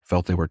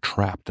felt they were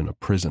trapped in a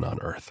prison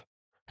on earth,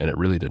 and it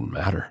really didn't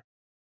matter.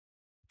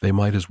 They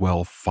might as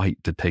well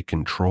fight to take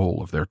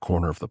control of their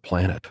corner of the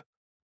planet.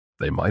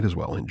 They might as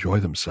well enjoy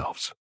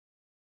themselves.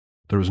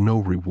 There was no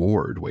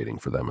reward waiting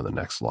for them in the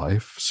next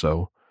life,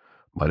 so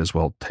might as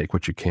well take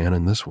what you can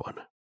in this one.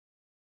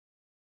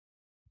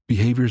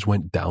 Behaviors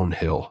went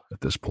downhill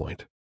at this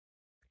point.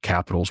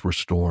 Capitals were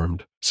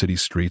stormed, city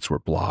streets were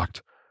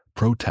blocked,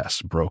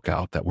 protests broke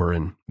out that were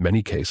in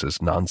many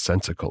cases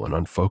nonsensical and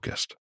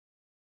unfocused.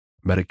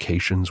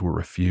 Medications were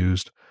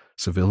refused,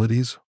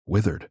 civilities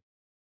withered.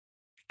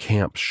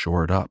 Camps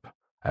shored up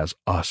as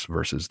us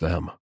versus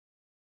them.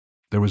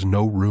 There was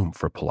no room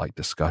for polite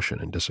discussion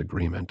and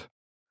disagreement.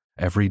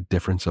 Every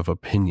difference of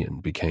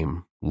opinion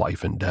became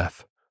life and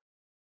death.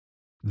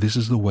 This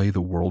is the way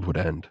the world would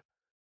end.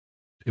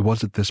 It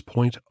was at this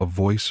point a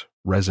voice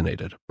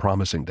resonated,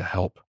 promising to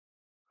help,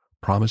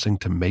 promising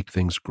to make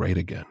things great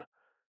again,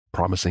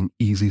 promising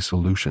easy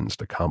solutions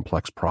to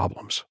complex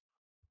problems,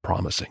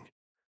 promising.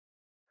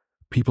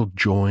 People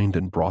joined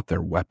and brought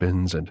their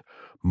weapons and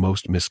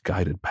most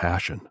misguided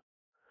passion.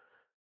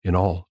 In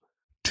all,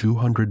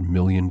 200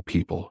 million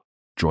people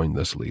joined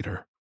this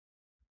leader.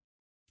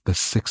 The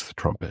sixth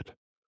trumpet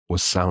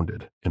was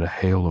sounded in a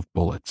hail of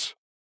bullets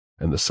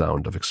and the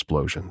sound of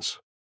explosions.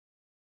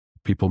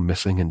 People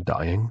missing and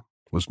dying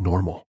was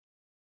normal.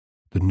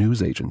 The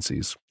news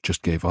agencies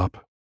just gave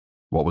up.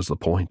 What was the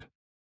point?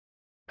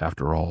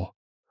 After all,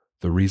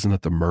 the reason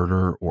that the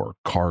murder or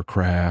car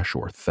crash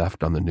or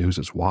theft on the news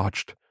is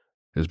watched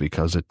is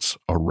because it's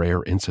a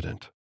rare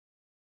incident.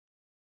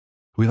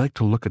 We like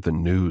to look at the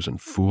news and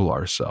fool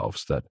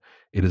ourselves that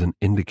it is an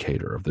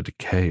indicator of the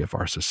decay of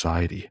our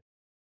society.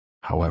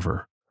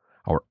 However,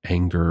 our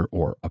anger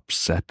or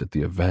upset at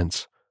the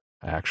events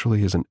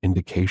actually is an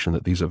indication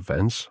that these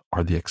events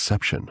are the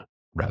exception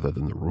rather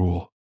than the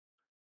rule.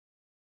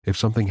 If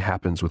something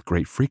happens with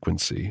great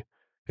frequency,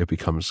 it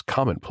becomes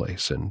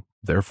commonplace and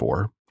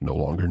therefore no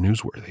longer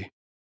newsworthy.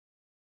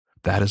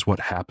 That is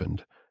what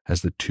happened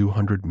as the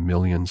 200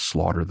 million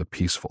slaughter the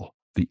peaceful,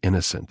 the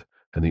innocent,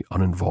 and the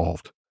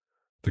uninvolved.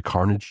 The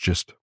carnage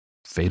just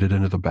faded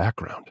into the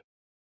background.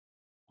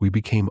 We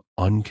became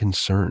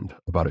unconcerned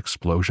about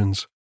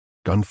explosions,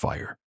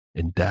 gunfire,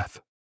 and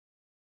death.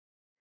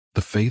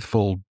 The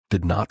faithful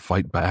did not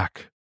fight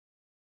back.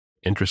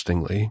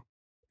 Interestingly,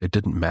 it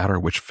didn't matter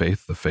which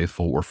faith the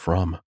faithful were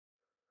from.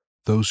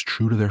 Those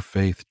true to their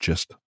faith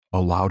just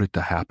allowed it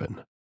to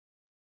happen.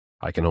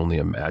 I can only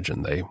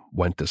imagine they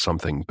went to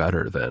something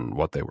better than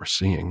what they were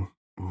seeing.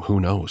 Who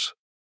knows?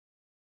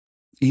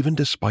 Even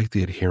despite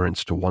the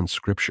adherence to one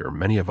scripture,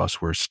 many of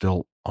us were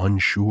still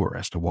unsure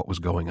as to what was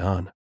going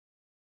on.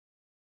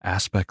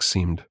 Aspects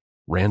seemed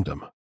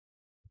random.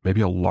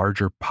 Maybe a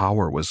larger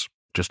power was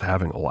just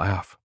having a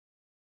laugh.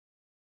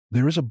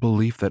 There is a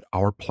belief that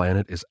our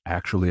planet is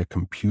actually a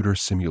computer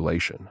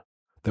simulation,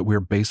 that we're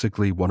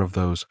basically one of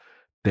those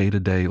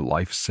day-to-day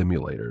life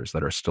simulators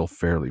that are still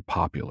fairly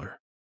popular.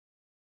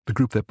 The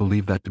group that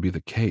believed that to be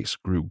the case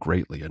grew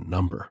greatly in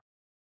number.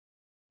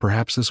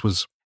 Perhaps this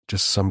was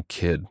just some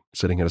kid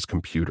sitting at his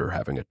computer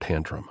having a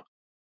tantrum.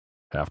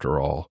 After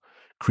all,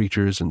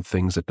 creatures and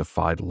things that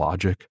defied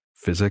logic,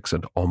 physics,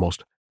 and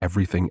almost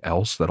everything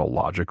else that a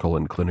logical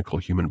and clinical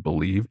human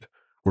believed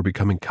were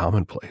becoming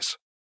commonplace.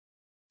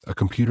 A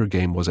computer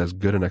game was as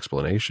good an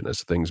explanation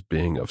as things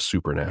being of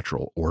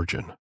supernatural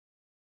origin.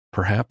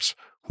 Perhaps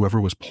whoever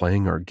was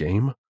playing our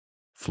game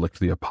flicked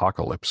the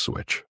apocalypse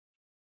switch.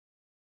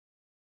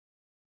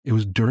 It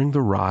was during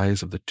the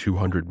rise of the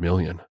 200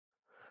 million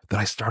that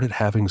I started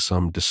having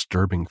some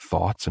disturbing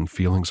thoughts and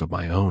feelings of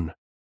my own,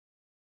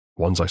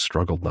 ones I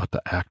struggled not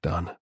to act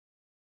on.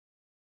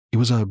 It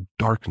was a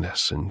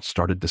darkness and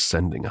started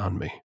descending on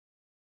me,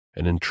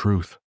 and in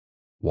truth,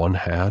 one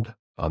had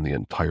on the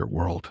entire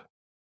world.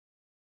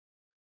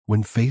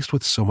 When faced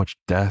with so much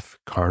death,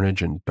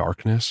 carnage, and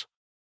darkness,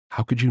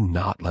 how could you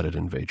not let it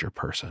invade your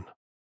person?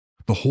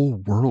 The whole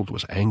world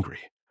was angry.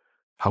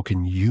 How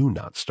can you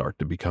not start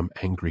to become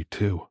angry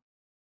too?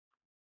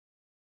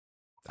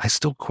 I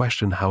still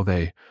question how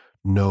they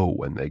know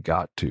when they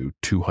got to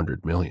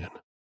 200 million.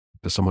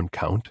 Does someone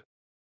count?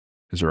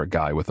 Is there a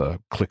guy with a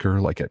clicker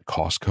like at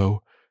Costco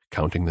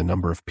counting the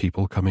number of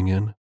people coming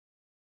in?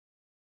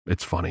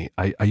 It's funny.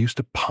 I used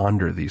to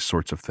ponder these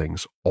sorts of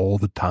things all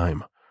the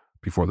time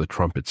before the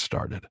trumpets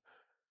started,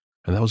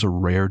 and that was a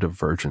rare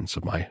divergence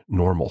of my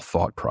normal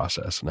thought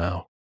process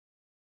now.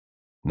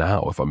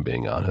 Now, if I'm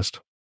being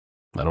honest,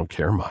 I don't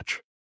care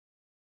much.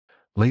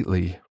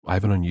 Lately, I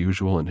have an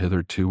unusual and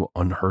hitherto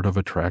unheard of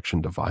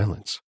attraction to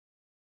violence.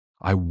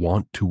 I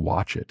want to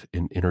watch it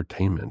in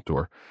entertainment,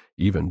 or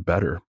even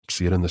better,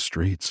 see it in the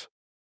streets.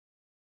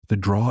 The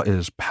draw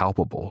is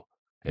palpable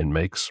and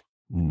makes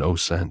no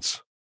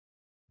sense.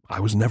 I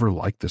was never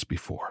like this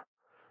before.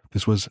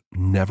 This was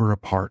never a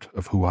part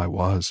of who I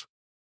was.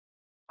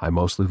 I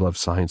mostly love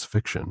science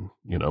fiction,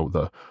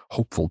 the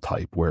hopeful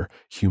type where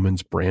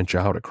humans branch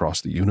out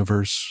across the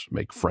universe,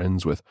 make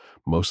friends with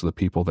most of the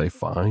people they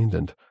find,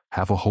 and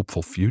have a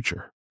hopeful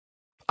future.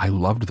 I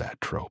loved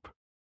that trope.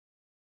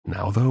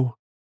 Now, though,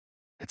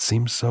 it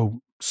seems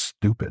so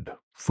stupid,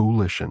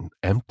 foolish, and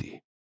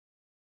empty.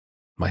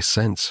 My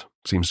sense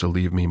seems to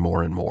leave me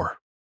more and more,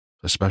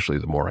 especially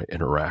the more I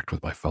interact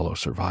with my fellow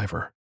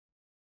survivor.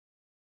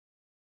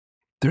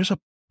 There's a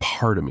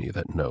part of me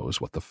that knows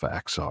what the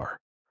facts are,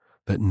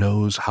 that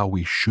knows how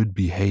we should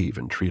behave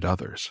and treat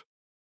others.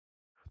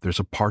 There's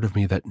a part of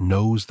me that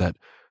knows that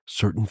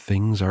certain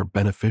things are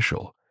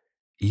beneficial,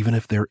 even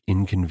if they're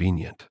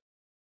inconvenient.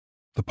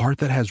 The part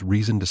that has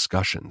reasoned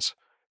discussions,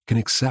 can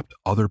accept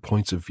other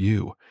points of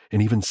view,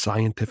 and even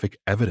scientific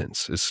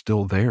evidence is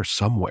still there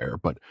somewhere,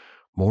 but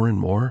more and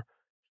more,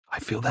 I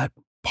feel that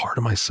part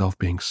of myself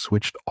being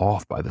switched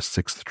off by the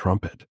sixth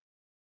trumpet.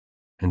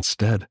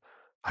 Instead,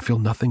 I feel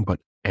nothing but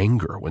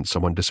anger when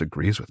someone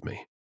disagrees with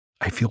me.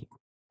 I feel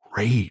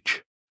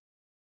rage.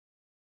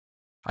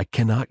 I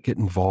cannot get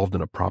involved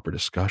in a proper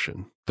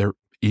discussion. There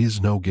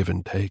is no give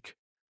and take.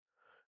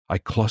 I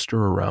cluster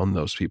around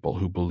those people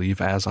who believe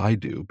as I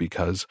do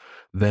because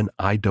then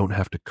I don't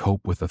have to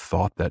cope with the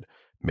thought that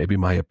maybe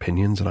my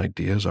opinions and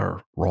ideas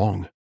are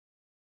wrong.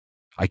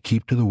 I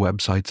keep to the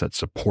websites that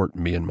support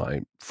me and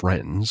my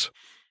friends.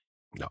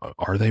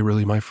 Are they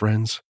really my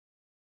friends?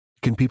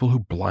 Can people who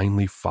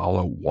blindly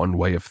follow one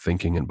way of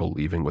thinking and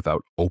believing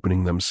without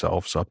opening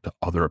themselves up to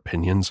other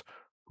opinions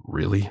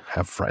really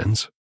have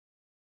friends?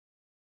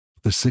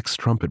 The sixth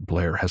trumpet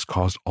blare has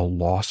caused a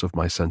loss of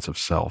my sense of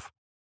self,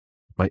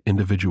 my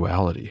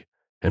individuality,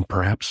 and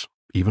perhaps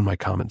even my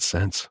common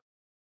sense.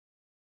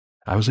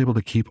 I was able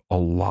to keep a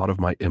lot of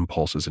my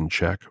impulses in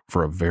check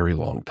for a very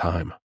long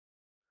time.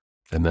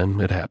 And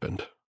then it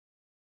happened.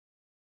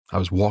 I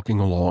was walking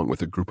along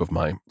with a group of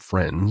my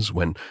friends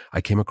when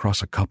I came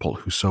across a couple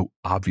who so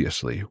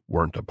obviously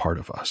weren't a part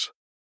of us.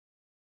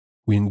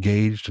 We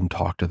engaged and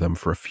talked to them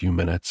for a few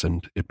minutes,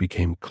 and it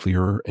became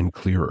clearer and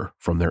clearer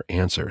from their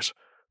answers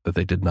that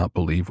they did not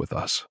believe with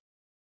us.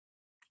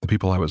 The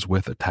people I was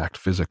with attacked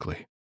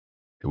physically.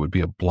 It would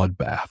be a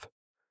bloodbath,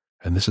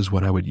 and this is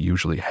when I would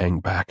usually hang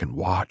back and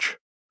watch.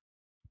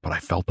 But I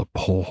felt a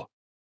pull.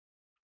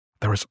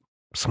 There was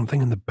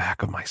something in the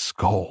back of my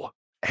skull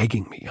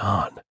egging me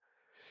on.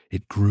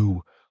 It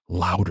grew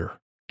louder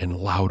and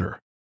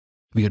louder.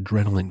 The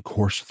adrenaline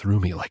coursed through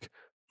me like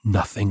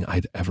nothing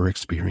I'd ever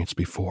experienced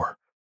before.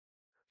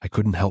 I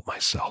couldn't help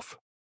myself.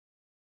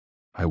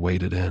 I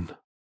waded in.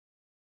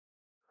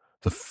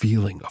 The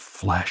feeling of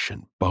flesh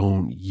and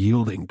bone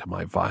yielding to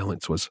my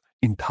violence was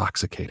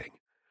intoxicating.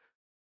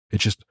 It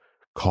just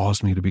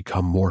caused me to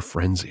become more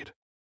frenzied.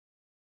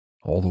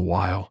 All the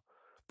while,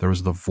 there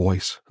was the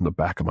voice in the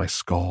back of my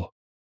skull,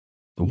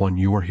 the one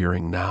you are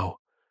hearing now,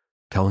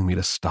 telling me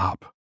to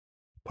stop,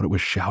 but it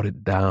was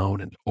shouted down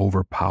and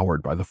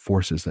overpowered by the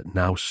forces that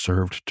now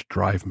served to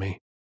drive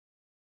me.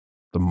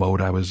 The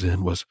mode I was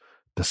in was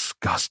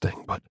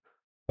disgusting but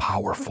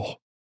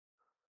powerful.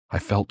 I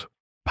felt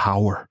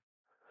power.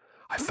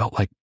 I felt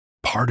like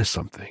part of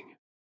something.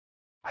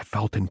 I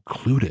felt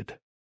included.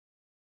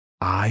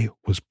 I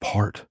was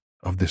part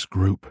of this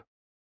group.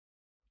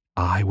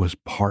 I was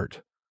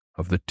part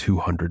of the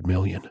 200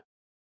 million.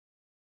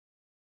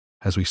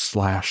 As we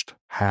slashed,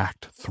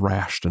 hacked,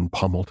 thrashed, and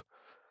pummeled,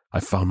 I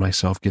found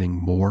myself getting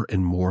more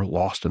and more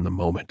lost in the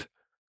moment.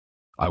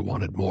 I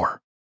wanted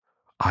more.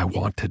 I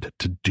wanted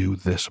to do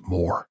this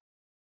more.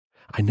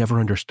 I never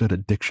understood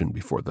addiction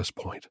before this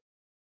point.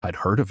 I'd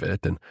heard of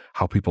it and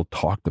how people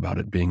talked about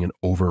it being an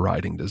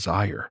overriding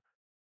desire.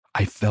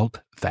 I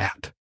felt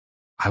that.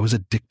 I was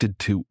addicted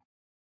to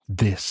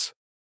this.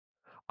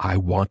 I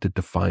wanted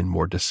to find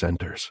more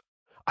dissenters.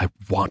 I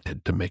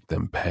wanted to make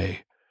them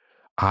pay.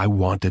 I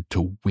wanted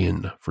to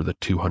win for the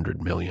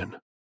 200 million.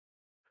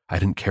 I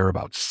didn't care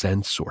about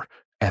sense or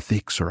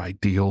ethics or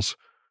ideals.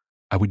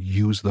 I would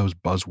use those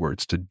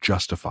buzzwords to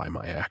justify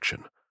my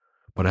action.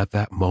 But at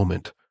that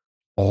moment,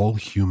 all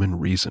human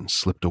reason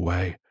slipped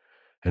away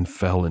and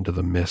fell into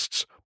the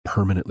mists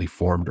permanently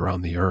formed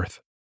around the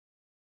earth.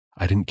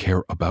 I didn't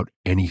care about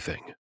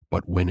anything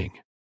but winning,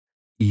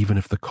 even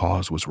if the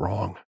cause was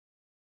wrong.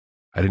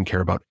 I didn't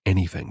care about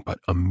anything but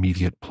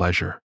immediate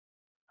pleasure.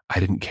 I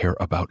didn't care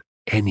about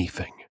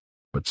anything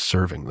but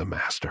serving the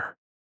master.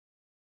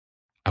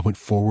 I went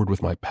forward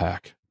with my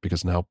pack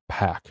because now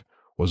pack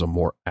was a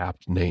more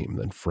apt name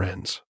than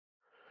friends.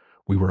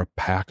 We were a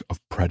pack of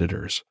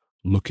predators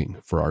looking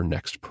for our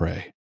next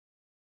prey.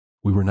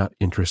 We were not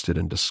interested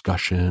in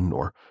discussion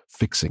or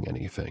fixing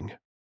anything.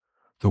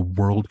 The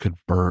world could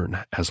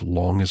burn as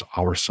long as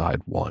our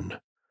side won.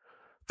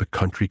 The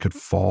country could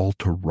fall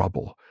to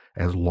rubble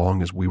as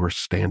long as we were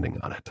standing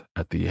on it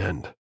at the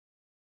end.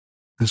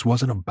 This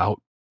wasn't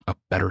about a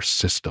better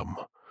system,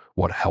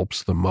 what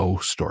helps the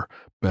most, or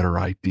better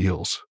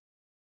ideals.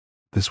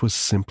 This was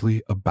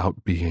simply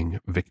about being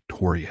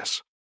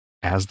victorious,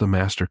 as the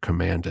master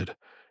commanded,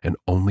 and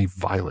only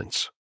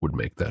violence would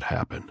make that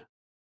happen.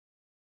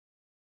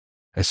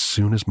 As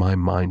soon as my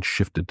mind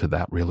shifted to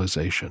that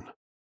realization,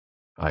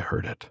 I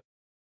heard it.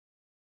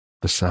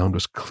 The sound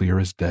was clear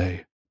as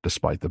day,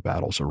 despite the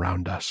battles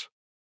around us.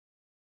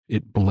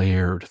 It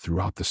blared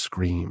throughout the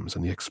screams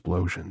and the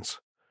explosions.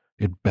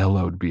 It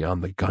bellowed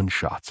beyond the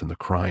gunshots and the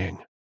crying.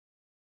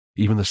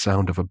 Even the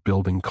sound of a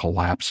building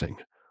collapsing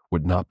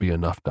would not be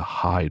enough to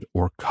hide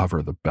or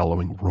cover the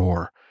bellowing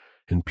roar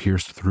and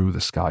pierce through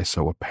the sky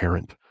so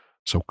apparent,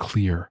 so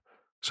clear,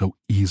 so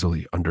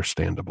easily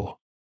understandable.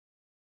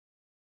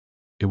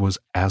 It was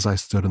as I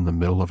stood in the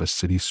middle of a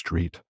city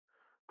street,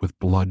 with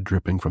blood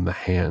dripping from the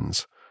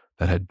hands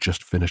that had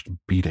just finished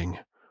beating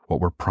what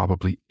were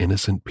probably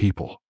innocent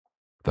people,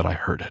 that I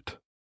heard it.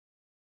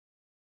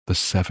 The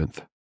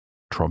seventh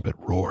trumpet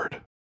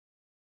roared.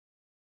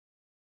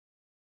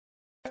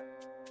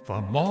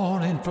 For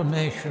more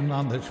information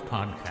on this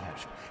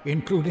podcast,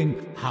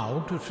 including how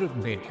to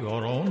submit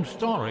your own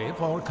story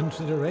for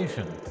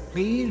consideration,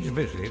 please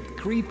visit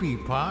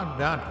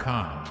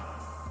creepypod.com.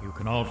 You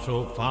can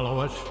also follow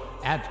us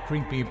at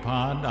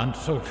CreepyPod on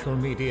social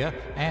media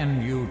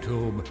and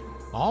YouTube.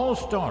 All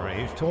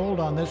stories told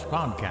on this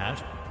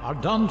podcast are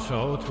done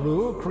so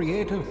through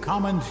Creative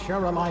Commons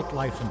Share-alike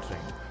licensing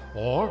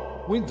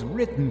or with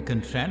written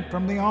consent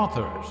from the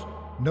authors.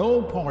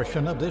 No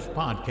portion of this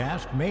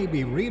podcast may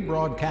be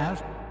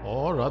rebroadcast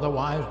or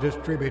otherwise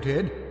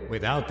distributed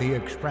without the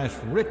express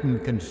written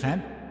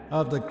consent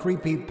of the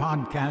Creepy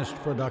Podcast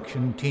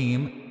production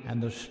team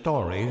and the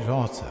story's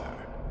author.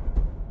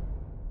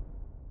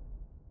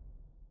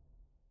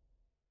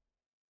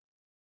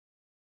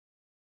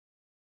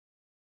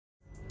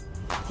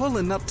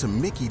 Pulling up to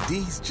Mickey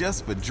D's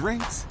just for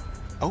drinks?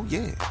 Oh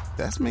yeah,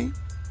 that's me.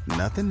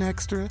 Nothing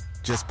extra,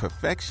 just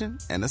perfection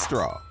and a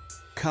straw.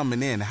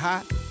 Coming in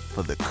hot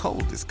for the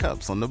coldest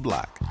cups on the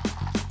block.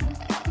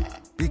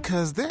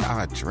 Because there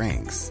are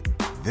drinks.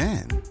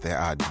 Then there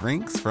are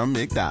drinks from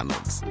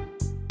McDonald's.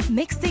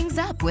 Mix things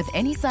up with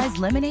any size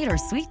lemonade or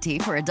sweet tea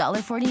for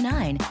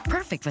 $1.49.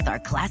 Perfect with our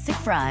classic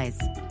fries.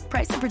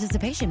 Price and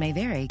participation may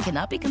vary.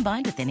 Cannot be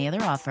combined with any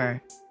other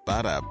offer.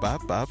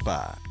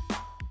 Ba-da-ba-ba-ba.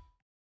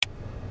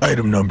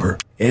 Item number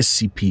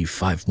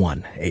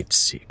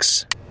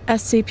SCP-5186.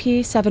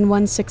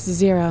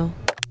 SCP-7160.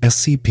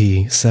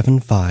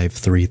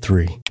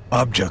 SCP-7533.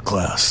 Object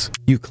Class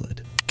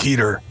Euclid.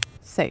 Keter.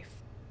 Safe.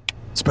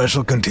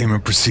 Special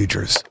Containment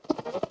Procedures.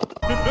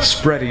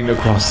 Spreading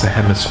across the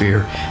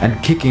hemisphere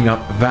and kicking up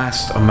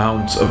vast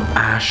amounts of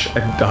ash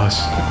and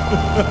dust.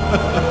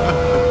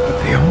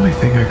 The only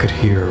thing I could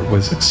hear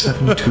was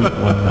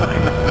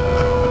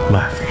 7219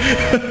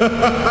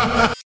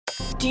 laughing.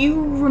 Do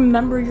you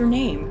remember your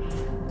name?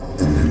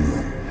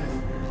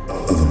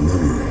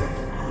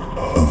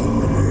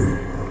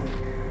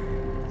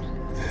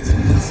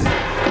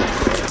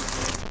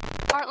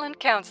 Heartland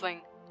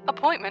Counseling.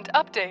 Appointment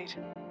update.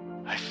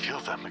 I feel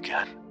them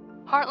again.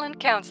 Heartland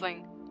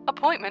Counseling.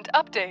 Appointment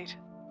update.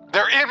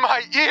 They're in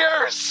my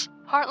ears!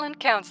 Heartland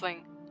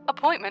Counseling.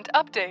 Appointment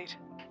update.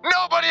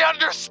 Nobody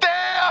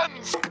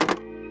understands!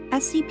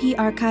 SCP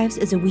Archives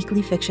is a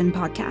weekly fiction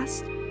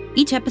podcast.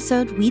 Each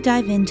episode, we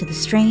dive into the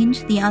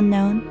strange, the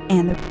unknown,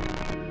 and the...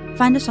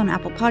 Find us on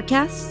Apple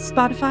Podcasts,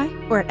 Spotify,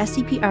 or at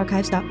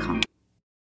scparchives.com.